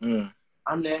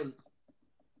 And then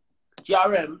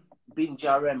GRM, being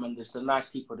GRM and just the nice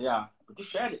people they are, but just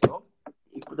shared it, bro.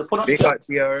 They put on big up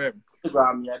GRM.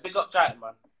 Instagram, yeah, big up Giant,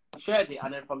 man. Shared it,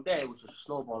 and then from there it was just a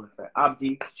snowball effect.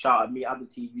 Abdi, shout at me, Abdi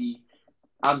TV,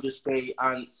 I'm just Bay,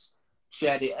 Ants,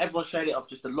 shared it. Everyone shared it off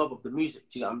just the love of the music.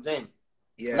 Do you know what I'm saying?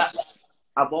 Yeah. That's,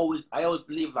 I always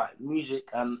believe like music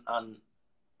and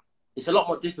it's a lot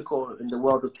more difficult in the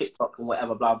world of TikTok and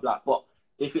whatever, blah blah. But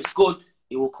if it's good,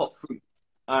 it will cut through,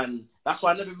 and that's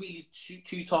why I never really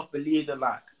too tough believed in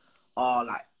like,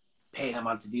 like paying a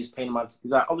man to do this, paying a man to do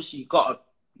that. Obviously,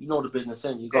 you know the business,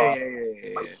 and you got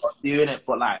doing it,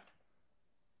 but like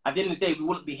at the end of the day, we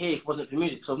wouldn't be here if it wasn't for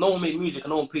music. So if no one made music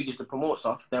and no one paid us to promote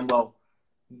stuff, then, well,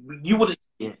 you wouldn't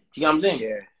be here. Do you know what I'm saying?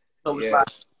 Yeah. So it's like,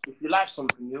 if you like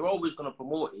something, you're always going to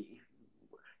promote it,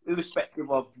 irrespective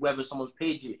of whether someone's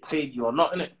paid you or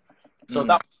not, innit? So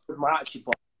that was my attitude.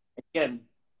 But again,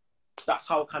 that's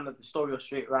how kind of the story of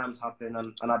Straight Rhymes happened.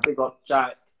 And I big up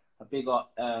Jack, I big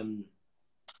up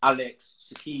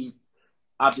Alex, Sakib,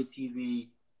 Abby TV,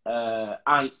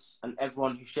 Ants, and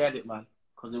everyone who shared it, man.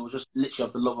 Because it was just literally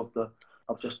of the love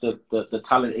of just the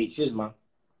talent H is, man.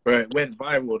 Bro, it went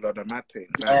viral on the mad thing.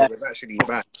 Like, it was actually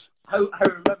bad. I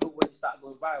remember when it started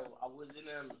going viral.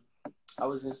 I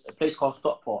was in a place called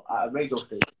Stockport at a radio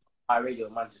station, Radio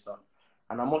in Manchester,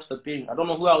 and I must have been, I don't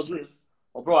know who I was with,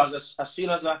 but bro, as soon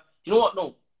as you know what?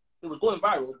 No, it was going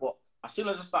viral, but as soon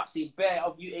as I start seeing bare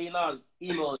of you A&R's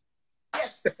emails,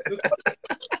 yes,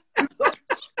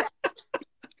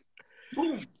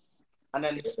 boom, and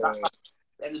then that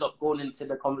ended up going into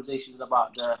the conversations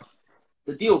about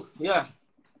the deal, yeah.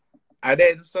 And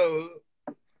then, so,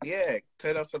 yeah,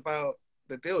 tell us about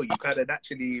the deal. You kind of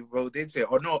naturally rolled into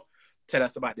it, or not tell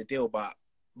us about the deal, but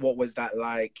what was that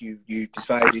like? You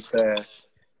decided to,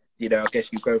 you know, I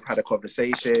guess you both had a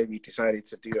conversation. You decided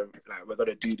to do we're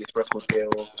gonna do this record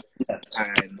deal,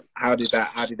 and how did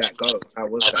that go? How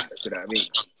was that? Do you know what I mean?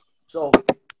 So,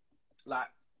 like,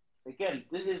 again,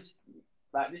 this is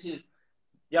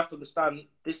you have to understand.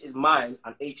 This is mine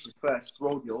and H's first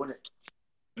rodeo, isn't it?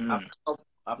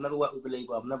 I've never worked with a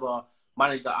label. I've never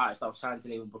managed that artist. I've signed to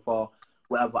label before.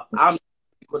 Whatever. I'm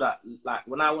good at, like,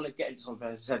 when I want to get into something,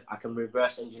 as I said, I can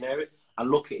reverse engineer it and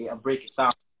look at it and break it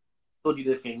down, study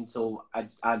the thing, so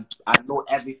I know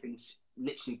everything's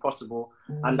literally possible,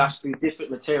 and that's through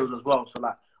different materials as well. So,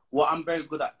 like, what I'm very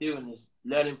good at doing is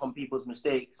learning from people's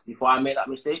mistakes before I make that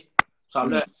mistake. So I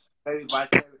learned very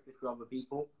vicariously through other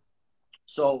people.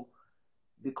 So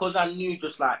because I knew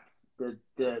just like the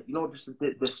you know, just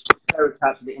the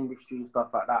stereotypes of the industry and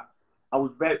stuff like that, I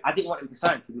didn't want him to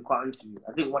sign, to be quite honest with you.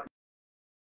 I didn't want.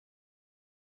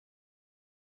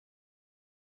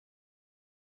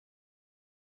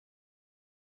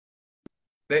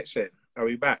 Let's shit. Are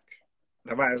we back?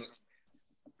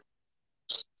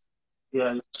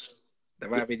 Yeah. There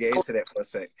might be your internet for a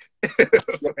sec.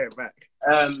 We're back.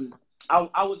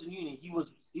 I was in uni. He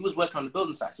was working on the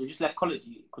building site, so he just left college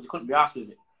because he couldn't be asked with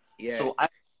it. Yeah. So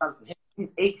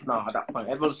he's 8 now at that point.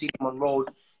 Everyone sees him on road.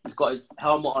 He's got his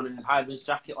helmet on and his high-vis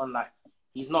jacket on. Like,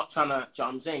 he's not trying to. Do you know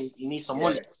what I'm saying? He needs some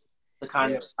money to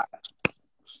kind of like,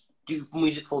 do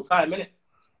music full time, innit?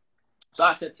 So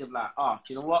I said to him, like,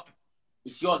 do you know what?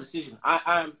 It's your decision.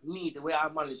 I'm me, the way I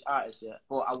manage artists,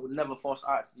 but I would never force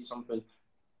artists to do something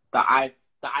that I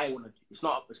want to do. It's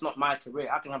not my career.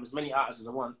 I can have as many artists as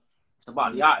I want. It's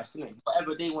about the artist, isn't it?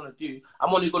 Whatever they want to do,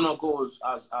 I'm only gonna go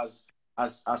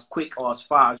as quick or as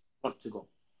far as I want to go.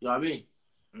 You know what I mean?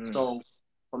 So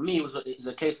for me, it was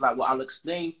a case like what I'll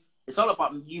explain. It's all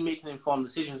about you making informed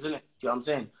decisions, isn't it? Do you know what I'm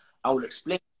saying? I will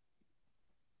explain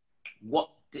what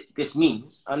this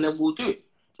means, and then we'll do it.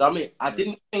 Do you know what I mean? I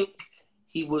didn't think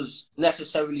he was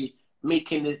necessarily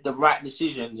making the right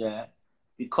decision,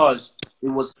 because it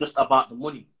was just about the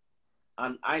money.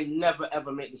 And I never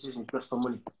ever make decisions just for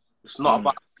money. It's not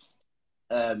about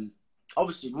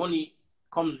obviously money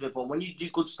comes with it, but when you do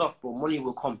good stuff, bro, money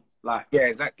will come. Like, yeah,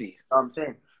 exactly. You know what I'm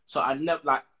saying? So I never,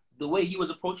 like, the way he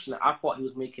was approaching it, I thought he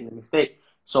was making a mistake.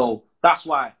 So that's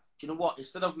why, do you know what?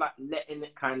 Instead of like letting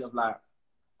it kind of like,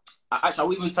 actually, I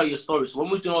will even tell you a story. So when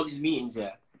we were doing all these meetings,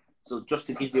 so just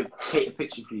to give you paint a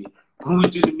picture for you, when we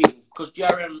were doing the meetings, because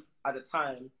GRM at the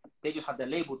time, they just had their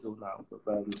label deal now with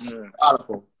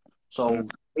Powerful. So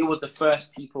it was the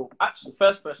first people, actually the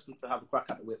first person to have a crack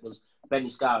at the whip was Benny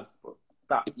Scars.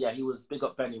 But he was big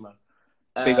up Benny, man.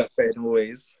 Big up Ben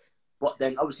always. But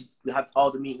then obviously we had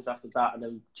all the meetings after that, and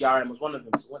then GRM was one of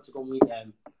them. So we went to go meet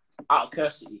them out of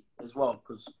curiosity as well,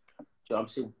 because you know what I'm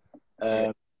saying.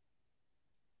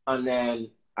 And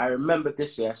then I remember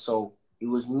this year, so it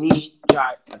was me,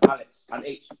 Jack, and Alex, and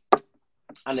H.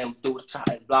 And then there was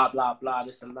chatting, blah, blah, blah,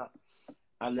 this and that.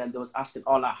 And then there was asking,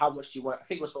 like, how much do you want? I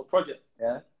think it was for a project,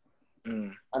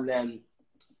 And then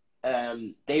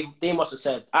they must have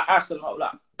said, I asked them,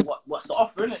 like, what's the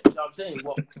offer, innit? You know what I'm saying?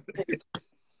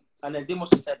 And then they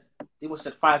must have said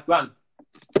 $5,000.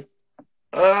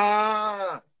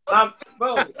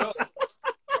 Bro.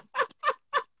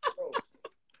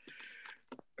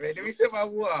 Wait, let me sip my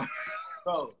water.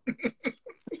 Bro.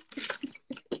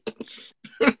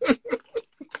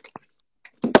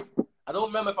 I don't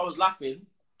remember if I was laughing,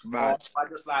 or if I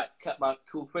just like kept my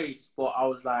cool face, but I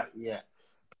was like, yeah,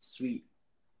 sweet.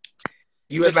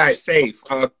 You was like, safe.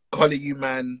 I'll call you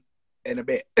man in a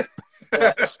bit.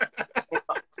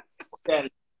 Then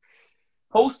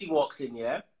Posty walks in,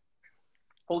 yeah.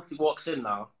 Posty walks in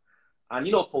now, and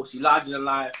you know Posty, larger than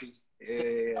life. He's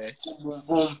boom, boom,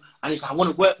 boom, and he's like, I want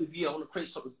to work with you. I want to create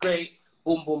something great.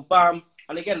 Boom, boom, bam.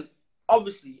 And again,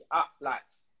 obviously, like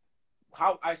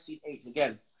how I see H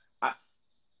again.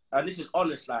 And this is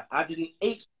honest. Like I didn't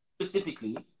H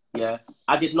specifically. Yeah,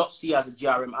 I did not see as a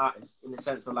GRM artist in the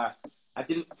sense of like I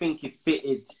didn't think it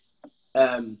fitted.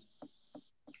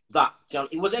 That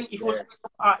it was an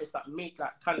artist that made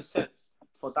that kind of sense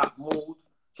for that mold. Do you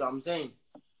know what I'm saying?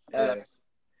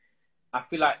 I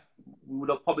feel like we would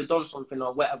have probably done something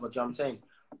or whatever. Do you know what I'm saying?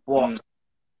 But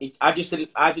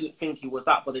I didn't think he was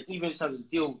that. But then even in terms of the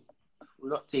deal, we're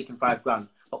not taking $5,000.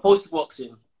 But Posty walks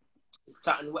in,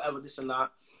 chatting whatever this and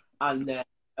that, and then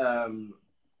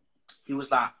he was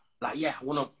like yeah, I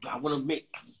wanna make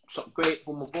something great,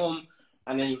 boom, boom, boom.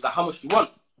 And then he was like, how much do you want?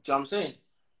 Do you know what I'm saying?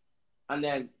 And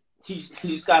then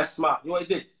this guy's smart. You know what he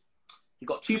did? He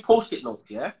got 2 post-it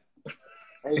notes, yeah?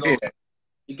 And he goes,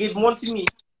 he gave one to me,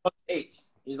 one to H.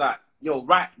 He's like, yo,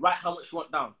 write how much you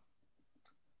want down.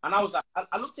 And I was like,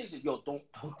 I looked at him and said, yo,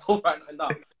 don't write nothing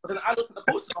down. But then I looked at the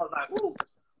post-it, I was like, ooh,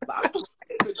 but I don't write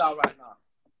anything down right now.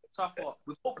 So I thought,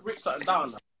 we both written something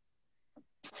down now.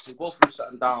 We both wrote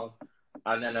something down.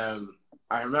 And then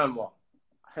I remember,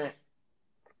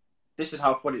 this is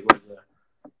how funny it was,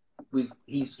 yeah.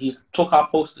 He's took our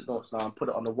post-it notes now and put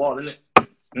it on the wall, innit?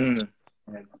 And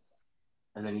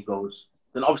then he goes,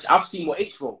 then obviously I've seen what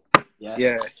H wrote, yeah?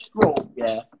 Yeah. H wrote,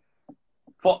 yeah.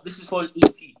 This is for an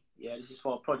EP, yeah? This is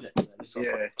for a project, yeah? This is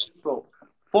for H wrote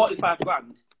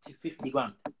 $45,000 to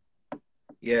 $50,000.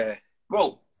 Yeah.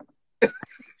 Bro.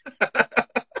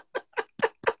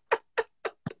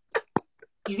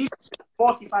 He's even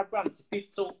 $45,000 to 50.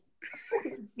 So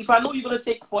if I know you're gonna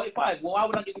take 45, well, why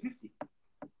would I give you 50?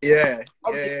 Yeah.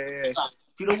 Like,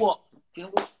 do you know what?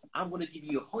 I'm gonna give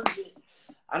you 100,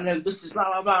 and then this is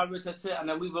blah blah blah, and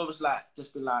then we've always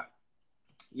just been like,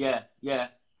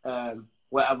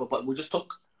 whatever. But we just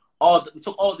took all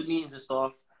the meetings and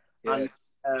stuff, and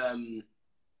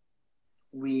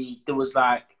there was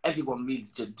like everyone really,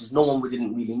 there's no one we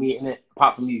didn't really meet in it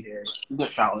apart from you. Yeah. You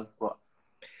got showers, but.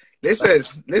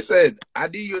 Listen. I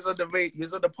knew you was on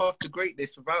the path to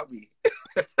greatness without me.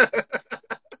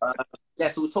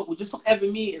 So we just took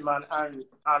every meeting, man, and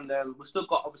we still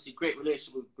got obviously great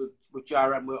relationship with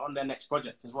GRM. We're on their next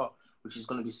project as well, which is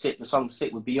going to be sick. The song's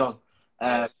sick with Beyond.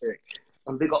 And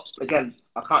big up again.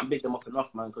 I can't big them up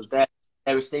enough, man, because they're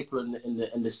a staple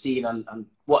in the scene, and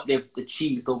what they've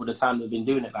achieved over the time they've been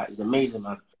doing it is amazing,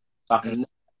 man. So I can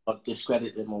never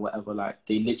discredit them or whatever. Like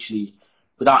they literally.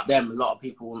 Without them, a lot of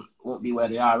people won't be where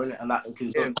they are, innit? And that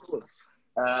includes them. Of course.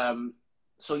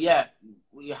 So yeah,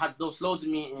 we had those loads of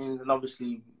meetings, and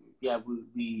obviously,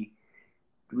 we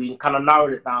kind of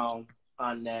narrowed it down,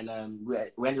 and then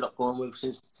we ended up going with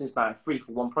since '93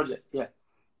 for one project, yeah.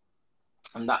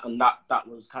 And that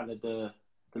was kind of the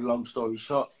long story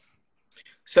short.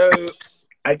 So,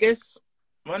 I guess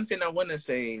one thing I want to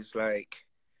say is like.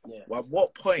 Yeah. Well, at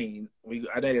what point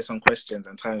I know there's some questions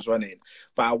and time's running,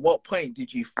 but at what point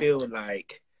did you feel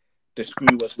like the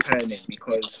screw was turning?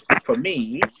 Because for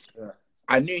me,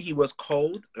 I knew he was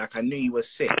cold, like I knew he was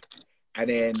sick,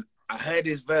 and then I heard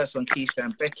his verse on Keisha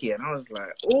and Becky, and I was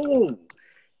like, oh,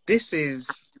 this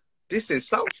is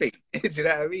something. Do you know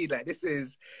what I mean? Like this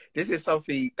is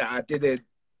something that I didn't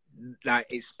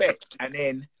expect, and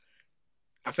then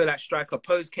I feel like Striker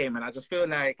Pose came, and I just feel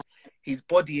like he's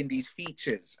bodying these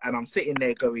features, and I'm sitting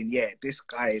there going, yeah, this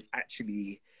guy is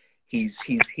actually, he's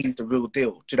the real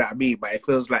deal. Do you know what I mean? But it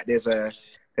feels like there's a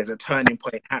turning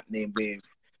point happening with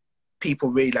people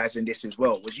realizing this as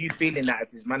well. Was you feeling that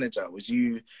as his manager? Was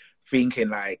you thinking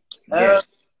like, yeah?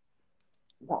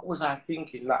 What was I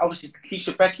thinking? Like obviously the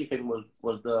Keisha Becky thing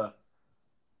was the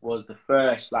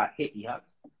first like hit he had.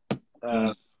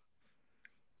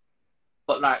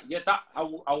 But like that I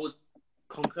would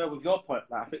concur with your point.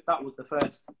 Like I think that was the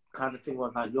first kind of thing where I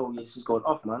was like, yo, this is going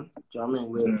off, man. Do you know what I mean?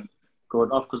 We're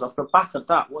going off because off the back of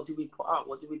that, what did we put out?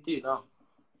 What did we do now? Off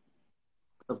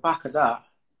the back of that,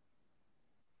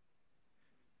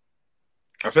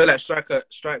 I feel like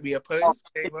Strike Me a Pose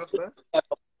came after. Yeah,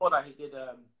 before that he did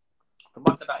the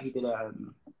back of that he did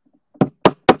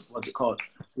what's it called?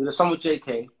 He did a song with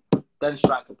JK, then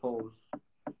Strike a Pose,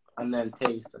 and then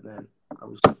Taste, and then I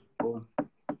was boom.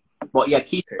 But yeah,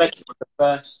 Keith Becky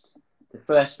was the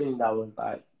first thing that was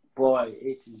like, boy,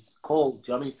 it is cold.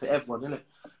 Do you know what I mean? To everyone, innit? Do you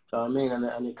know what I mean?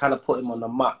 And it kind of put him on the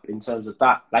map in terms of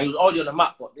that. Like he was already on the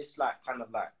map, but this like kind of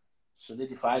like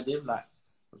solidified him. Like,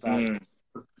 it's like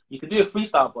you can do a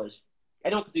freestyle, boys.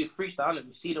 Anyone can do a freestyle. And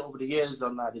we've seen it over the years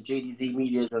on like the JDZ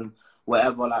medias and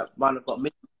whatever. Like man, have got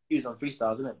millions of views on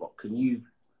freestyles, isn't it? But can you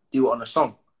do it on a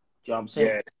song? Do you know what I'm saying?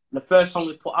 Yeah. The first song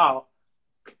we put out,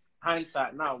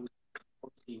 hindsight now,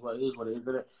 obviously what it is,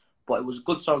 isn't it? But it was a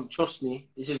good song. Trust me.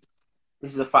 This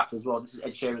is a fact as well. This is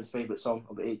Ed Sheeran's favorite song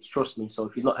of age. Trust me. So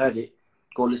if you've not heard it,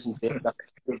 go listen to it. That's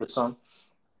his favorite song.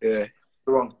 Yeah.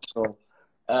 Wrong. So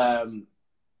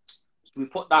we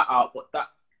put that out, but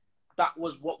that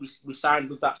was what we signed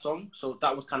with that song. So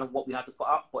that was kind of what we had to put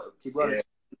out. But to be honest,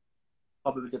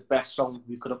 probably the best song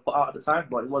we could have put out at the time.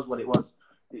 But it was what it was.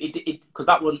 It because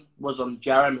that one was on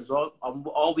JRM as well.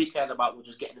 All we cared about was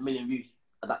just getting a million views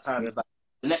at that time. It was like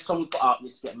the next song we put out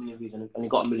needs to get a million views, and it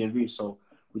got a million views. So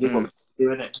we did what we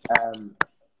were doing it.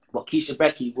 But Keisha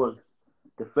Becky was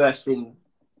the first thing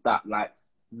that like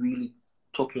really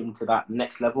took him to that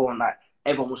next level, and like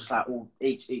everyone was just like, "Oh,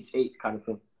 H kind of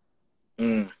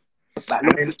thing."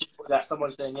 Like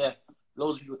someone saying, "Yeah,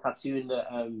 loads of people tattooing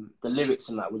the lyrics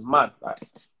and that was mad." Like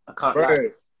I can't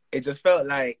lie. It just felt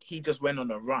like he just went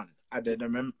on a run, and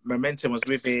the momentum was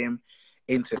with him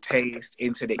into Taste,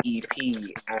 into the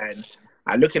EP, and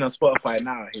looking on Spotify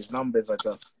now, his numbers are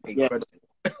just incredible,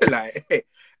 like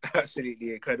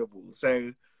absolutely incredible.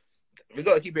 So we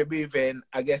got to keep it moving.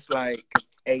 I guess like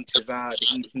H is out,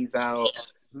 the EP's out.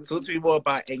 Talk to me more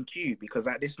about NQ, because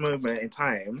at this moment in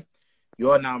time,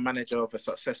 you're now manager of a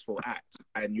successful act,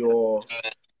 and you're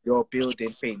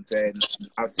building things. And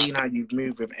I've seen how you've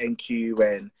moved with NQ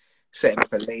and setting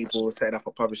up a label, setting up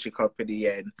a publishing company,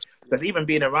 and just even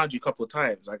being around you a couple of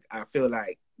times. Like I feel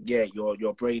like, yeah,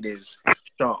 your brain is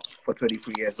sharp for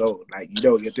 23 years old. Like you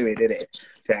know what you're doing, innit?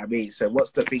 You know what I mean? So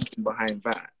what's the thinking behind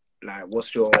that? Like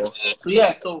what's your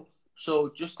so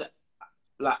just to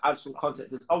like add some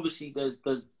context, there's obviously there's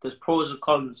pros and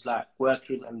cons like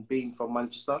working and being from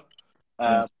Manchester.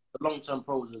 The long-term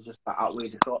pros are just that outweigh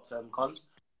the short-term cons.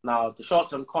 Now, the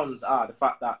short-term cons are the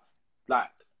fact that like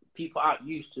people aren't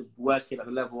used to working at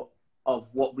the level of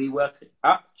what we work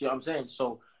at. Do you know what I'm saying?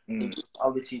 So it's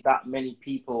obviously that many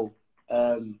people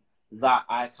that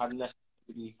I can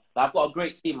necessarily. Like, I've got a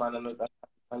great team, man, and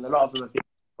a lot of them have been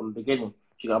from the beginning. Do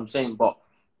you know what I'm saying? But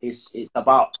it's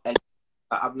about. And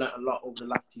I've learned a lot over the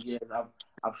last 2 years.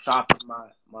 I've sharpened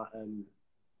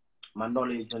my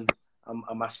knowledge and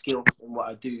my skill in what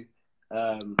I do.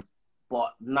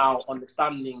 But now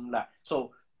understanding that,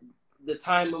 so the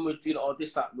time when we were doing all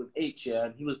this with H,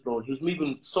 and he was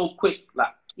moving so quick.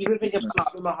 Like even thinking, I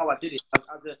don't know how I did it.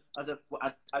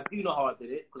 I do know how I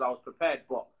did it because I was prepared,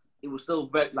 but it was still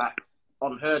very like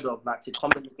unheard of, like to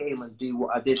come in the game and do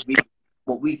what I did,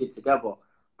 what we did together.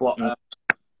 But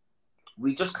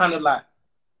we just kind of like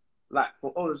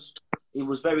for us, it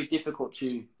was very difficult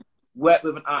to work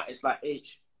with an artist like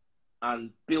H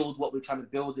and build what we're trying to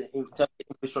build in terms of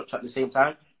infrastructure at the same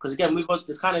time. Because again, we've got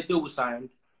this kind of deal we signed,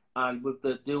 and with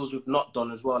the deals we've not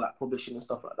done as well, like publishing and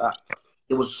stuff like that,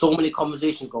 there was so many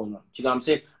conversations going on. Do you know what I'm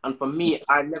saying? And for me,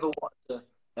 I never wanted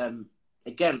to.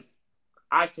 Again,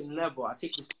 I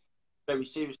take this very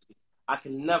seriously. I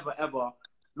can never ever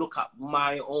look at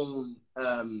my own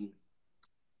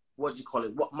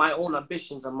what my own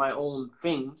ambitions and my own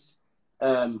things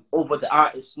over the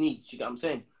artist's needs. Do you get what I'm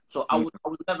saying? So I was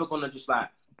never gonna just like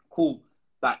cool,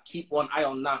 like keep one eye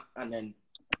on that and then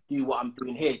do what I'm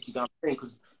doing here. Do you know what I'm saying?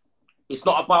 Because it's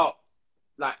not about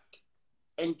like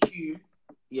NQ.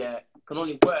 Yeah, can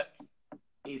only work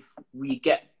if we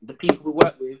get the people we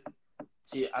work with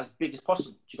to as big as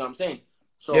possible. Do you know what I'm saying?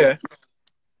 So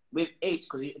with H,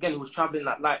 because again he was traveling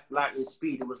at lightning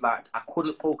speed, it was like I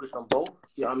couldn't focus on both. Do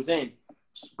you know what I'm saying?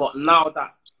 But now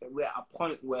that we're at a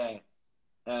point where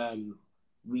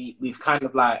we've kind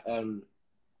of like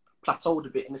plateaued a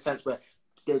bit in the sense where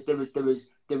there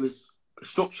is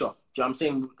structure. Do you know what I'm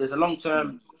saying? There's a long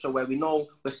term structure where we know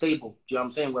we're stable. Do you know what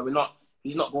I'm saying? Where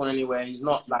he's not going anywhere. He's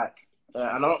not like,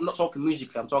 and I'm not talking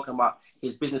musically. I'm talking about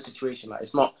his business situation. Like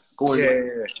it's not going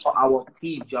anywhere. Our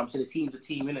team. Do you know what I'm saying? The team's a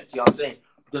team, innit? Do you know what I'm saying?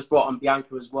 We just brought on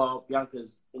Bianca as well.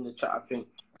 Bianca's in the chat, I think.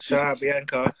 Shout out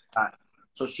Bianca.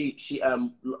 So she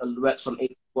works on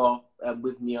it as well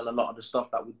with me on a lot of the stuff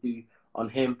that we do on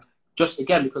him. Just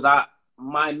again because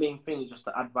my main thing is just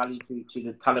to add value to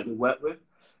the talent we work with.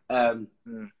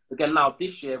 Again, now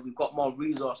this year we've got more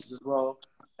resources as well,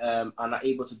 and are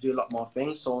able to do a lot more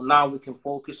things. So now we can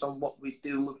focus on what we're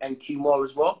doing with NQ more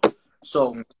as well.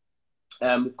 So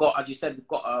we've got, as you said, we've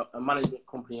got a management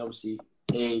company, obviously,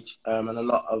 Age, and a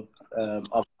lot of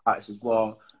artists as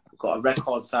well. We've got a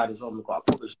record side as well. We've got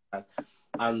a publishing side.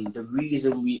 And the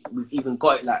reason we've even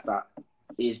got it like that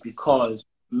is because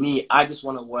I just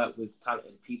want to work with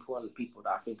talented people and the people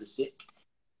that I think are sick.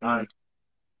 And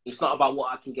it's not about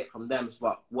what I can get from them, it's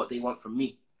about what they want from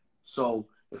me. So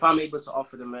if I'm able to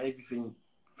offer them everything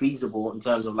feasible in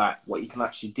terms of like what you can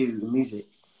actually do in music,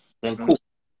 then cool.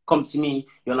 Come to me,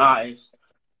 you're an artist,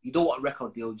 you don't want a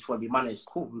record deal, you just want to be managed.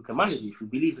 Cool, we can manage you if we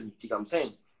believe in you. You know what I'm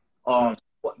saying? Or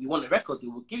what you want a record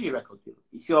deal, we'll give you a record deal.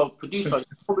 If you're a producer,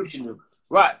 you're publishing deal,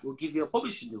 right? We'll give you a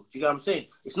publishing deal. Do you know what I'm saying?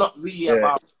 It's not really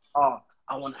about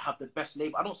I want to have the best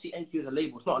label. I don't see NQ as a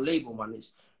label. It's not a label, man.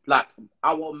 It's like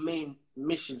our main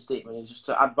mission statement is just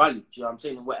to add value. Do you know what I'm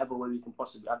saying? In whatever way we can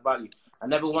possibly add value. I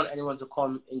never want anyone to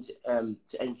come into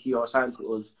to NQ or sign to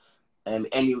us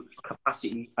any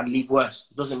capacity and leave worse.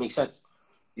 It doesn't make sense.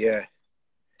 Yeah.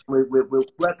 We're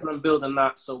working on building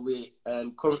that. So we're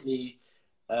currently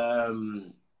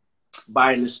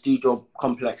buying a studio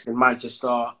complex in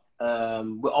Manchester.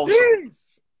 We're also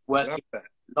working in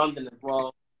London as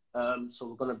well. So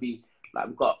we're going to be, like,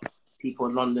 we've got people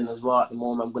in London as well at the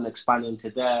moment. I'm going to expand into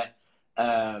there.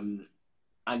 And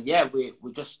yeah, we're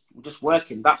just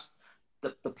working. That's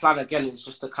the plan again, is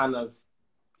just to kind of,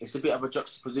 it's a bit of a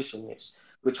juxtaposition.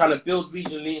 We're trying to build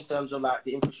regionally in terms of like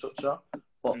the infrastructure,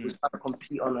 but we're trying to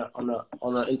compete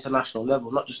on an international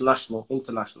level, not just national,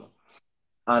 international.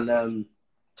 And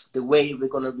the way we're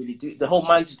going to really do the whole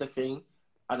Manchester thing,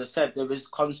 as I said, there is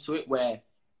cons to it, where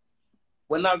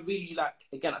when I really, like,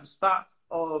 again, at the start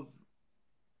of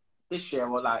this year,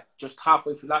 or like just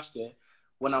halfway through last year,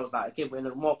 when I was like, okay, we're in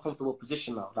a more comfortable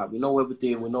position now. Like, we know where we're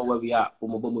doing, we know where we are,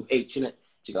 boom, boom, with H in it.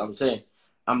 Do you know what I'm saying?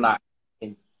 I'm like,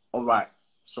 all right,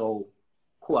 so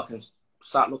cool, I can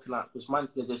start looking at this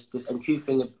MQ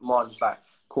thing more, just like,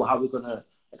 cool, how are we going to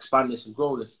expand this and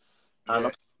grow this?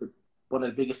 And one of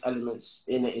the biggest elements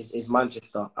in it is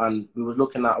Manchester. And we was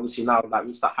looking at, obviously now, like,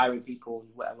 we start hiring people,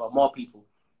 whatever, more people.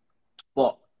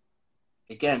 But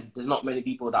again, there's not many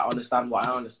people that understand what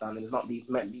I understand, and there's not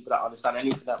many people that understand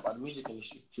anything about the music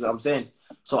industry. Do you know what I'm saying?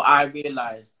 So I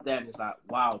realized then, it's like,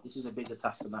 wow, this is a bigger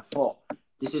task than I thought.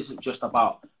 This isn't just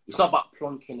about, it's not about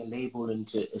plonking a label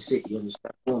into a city and just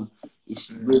boom.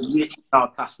 We're literally now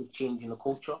tasked with changing the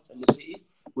culture in the city,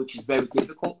 which is very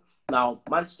difficult. Now,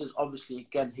 Manchester's obviously,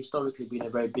 again, historically been a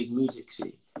very big music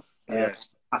city.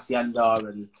 Hacienda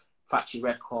and Factory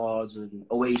Records and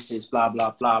Oasis, blah,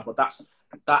 blah, blah. But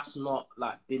that's not,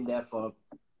 like, been there for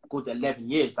a good 11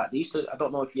 years. Like, they used to, I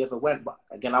don't know if you ever went, but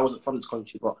again, I wasn't from this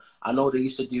country, but I know they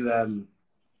used to do,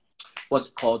 what's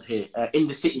it called here? In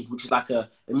the City, which is like a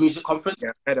music conference.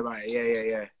 Yeah, I heard about it.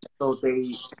 Yeah. So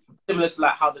they, similar to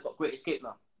like how they got Great Escape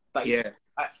now. Like,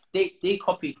 they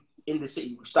copied In the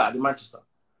City, which started in Manchester.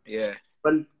 Yeah.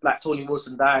 When like Tony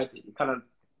Wilson died, it kind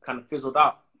of fizzled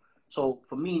out. So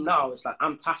for me now, it's like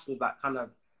I'm tasked with like kind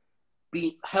of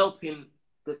helping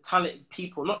the talented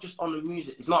people, not just on the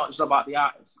music. It's not just about the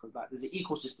artists, because like there's an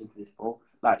ecosystem for this, bro.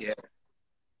 Like, if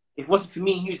it wasn't for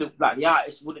me and you, the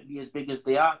artists wouldn't be as big as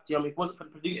they are. Do you know what I mean? If it wasn't for the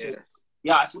producer, the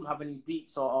artists wouldn't have any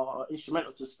beats or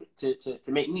instrumental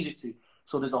to make music to.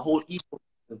 So there's a whole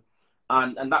ecosystem,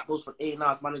 and that goes for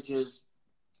A&Rs, managers.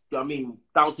 Do you know what I mean?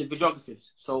 Down to videographers.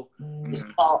 So it's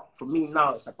about, for me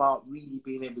now, it's about really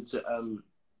being able to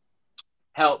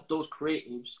help those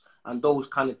creatives and those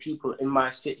kind of people in my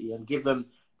city and give them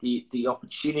the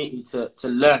opportunity to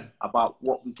learn about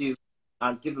what we do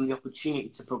and give them the opportunity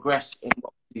to progress in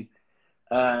what we do.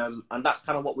 And that's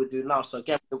kind of what we're doing now. So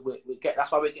again,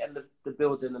 that's why we're getting the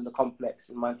building and the complex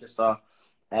in Manchester.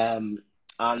 And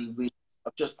I've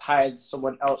just hired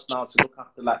someone else now to look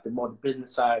after like the more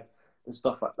business side and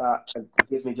stuff like that, and to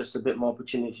give me just a bit more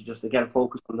opportunity to just again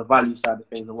focus on the value side of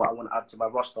things and what I want to add to my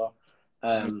roster.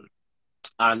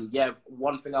 And yeah,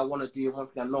 one thing I want to do, one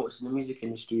thing I noticed in the music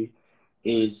industry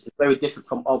is it's very different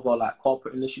from other like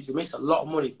corporate industries. It makes a lot of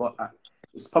money, but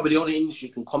it's probably the only industry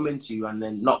you can come into and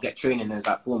then not get training and it's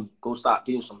like, boom, go start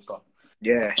doing some stuff.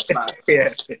 Yeah. Like,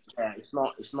 it's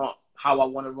not how I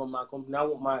want to run my company. I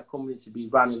want my company to be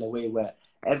run in a way where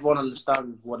everyone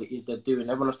understands what it is they're doing,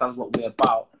 everyone understands what we're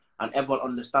about, and everyone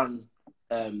understands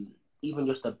even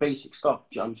just the basic stuff.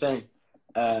 Do you know what I'm saying?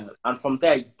 And from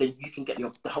there, then you can get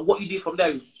what you do from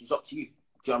there is up to you. Do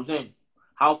you know what I'm saying?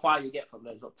 How far you get from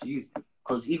there is up to you.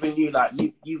 Because even you, like,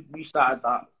 you started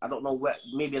that, I don't know where,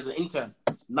 maybe as an intern.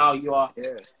 Now you are.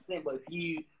 Yeah. But if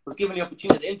you was given the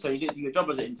opportunity as an intern, you didn't do your job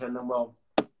as an intern, then, well,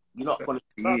 you're not going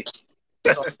to.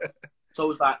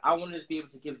 So it's like, I wanted to be able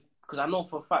to give, because I know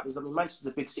for a fact, Manchester's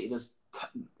a big city.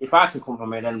 If I can come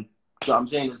from here, then, you know what I'm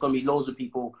saying, there's going to be loads of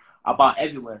people about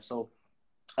everywhere. So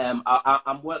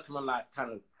I'm working on, like,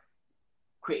 kind of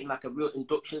creating, like, a real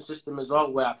induction system as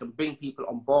well, where I can bring people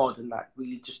on board and, like,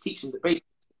 really just teach them the basics.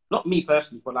 Not me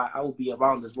personally, but, like, I will be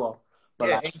around as well. But,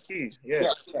 yeah, like, thank you. Yeah.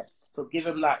 So give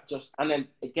them, like, just, and then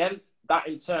again, that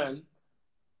in turn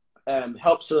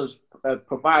helps us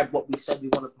provide what we said we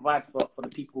want to provide for the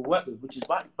people we work with, which is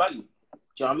value.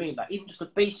 Do you know what I mean? Like even just the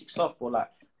basic stuff, bro. Like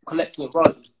collecting your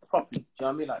royalties properly. Do you know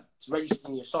what I mean? Like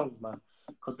registering your songs, man.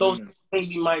 Because those may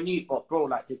be minute, but bro,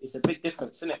 like it's a big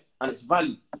difference, isn't it? And it's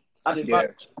value. It's added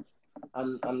value.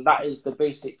 And that is the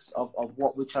basics of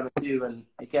what we're trying to do. And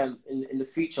again, in the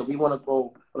future, we want to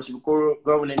grow. Obviously, we're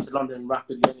growing into London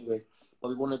rapidly anyway, but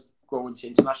we want to grow into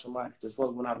international markets as well.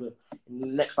 We want to have in the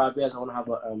next 5 years, I want to have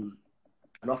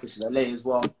an office in LA as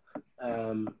well,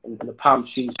 in the Palm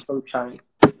Trees, Sunshine.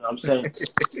 You know what I'm saying?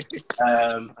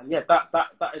 And yeah,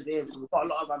 that is the aim. So we've got a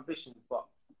lot of ambitions, but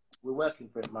we're working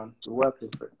for it, man. We're working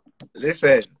for it.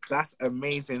 Listen, that's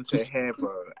amazing to hear,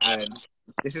 bro. And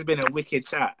this has been a wicked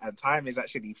chat, and time is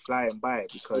actually flying by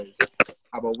because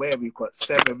I'm aware we've got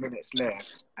 7 minutes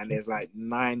left, and there's like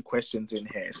 9 questions in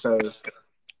here. So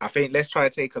I think let's try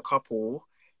to take a couple,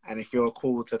 and if you're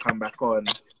cool to come back on,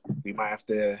 we might have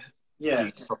to do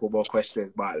a couple more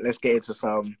questions. But let's get into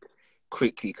some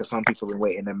quickly because some people have been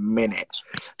waiting a minute.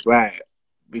 Right,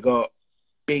 we got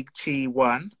Big Chi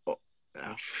 1.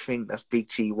 I think that's Big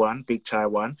Chi 1, Big Chai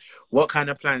 1. What kind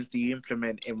of plans do you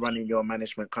implement in running your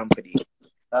management company?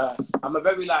 I'm a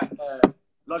very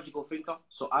logical thinker,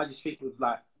 so I just think with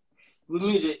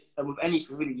music and with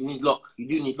anything really, you need luck. You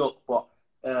do need luck, but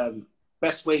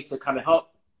best way to kind of help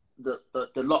the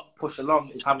luck push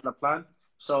along is having a plan.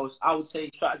 So I would say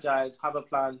strategize, have a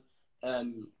plan,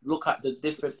 look at the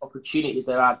different opportunities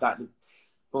there are.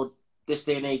 But this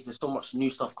day and age, there's so much new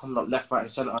stuff coming up left, right, and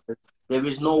center. There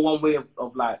is no one way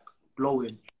of like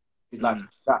blowing like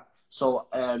that. So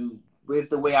with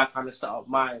the way I kind of set up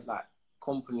my like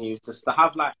company is just to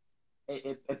have like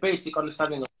a basic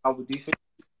understanding of how we do things.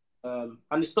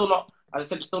 And it's still not, as I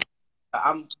said, it's still.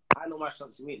 I know my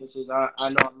strengths and weaknesses. I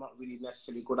know I'm not really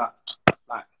necessarily good at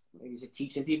like maybe say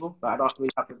teaching people. Like, I don't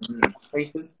really have the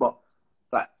patience, but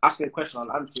like asking a question,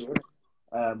 I'll answer it.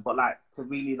 But like to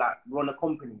really like run a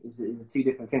company is 2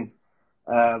 different things.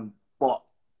 But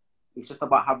it's just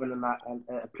about having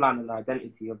a plan and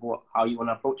identity of how you want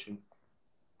to approach things.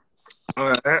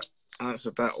 All right,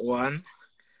 answer that one.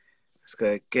 Let's go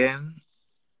again.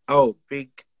 Oh, Big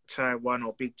Chai 1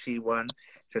 or Big Chi 1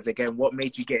 says again, what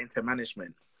made you get into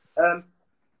management? I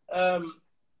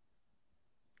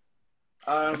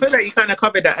feel like you kind of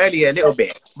covered that earlier a little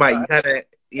bit, but you kind of,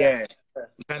 you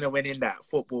kind of went in that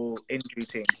football injury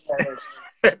thing.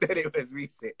 Then it was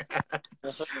recent.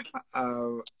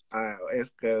 All right,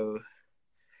 let's go.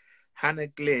 Hannah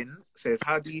Glynn says,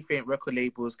 how do you think record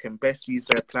labels can best use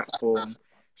their platform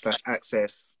 /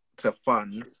 access to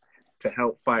funds to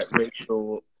help fight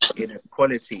racial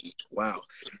inequality? Wow,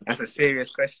 that's a serious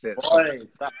question. Boy,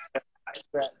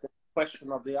 that's the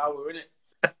question of the hour, isn't it?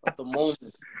 At the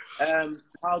moment.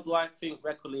 How do I think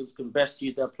record labels can best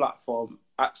use their platform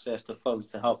access to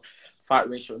funds to help fight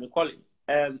racial inequality?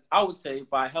 I would say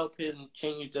by helping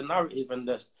change the narrative and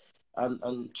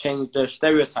change the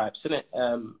stereotypes, innit?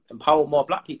 Empower more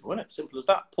black people, innit? Simple as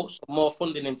that. Put some more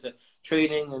funding into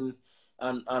training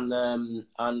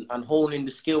and honing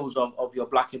the skills of your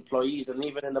black employees, and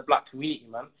even in the black community,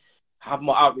 man. Have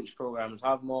more outreach programs,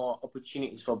 have more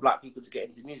opportunities for black people to get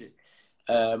into music,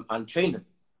 and train them.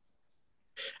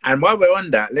 And while we're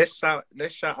on that, let's shout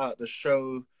out the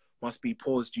show Must Be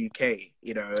Paused UK,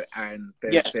 you know, and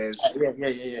there's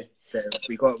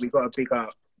we got to big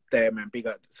up them and big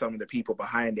up some of the people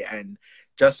behind it. And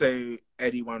just so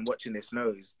anyone watching this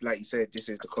knows, like you said, this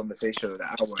is the conversation of the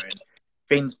hour, and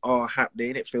things are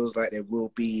happening. It feels like there will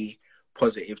be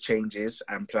positive changes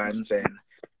and plans, and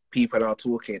people are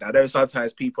talking. I know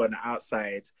sometimes people on the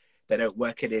outside, they don't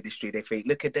work in the industry, they think,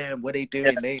 look at them, what they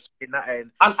doing, they doing that,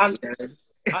 and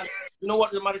you know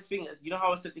what the maddest thing, you know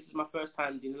how I said this is my first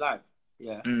time doing live?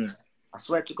 Yeah. I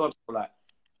swear to God, like,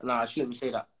 no, I shouldn't be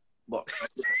saying that, but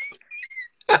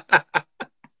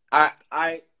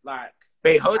I like.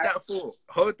 Wait, hold that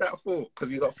thought, because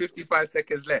we got 55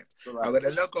 seconds left. Right. I'm gonna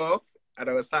log off and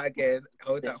I'm gonna start again.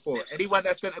 Hold that thought. Anyone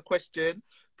that sent a question,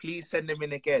 please send them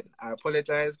in again. I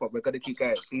apologize, but we're gonna keep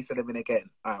going. Please send them in again.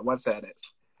 All right, 1 second.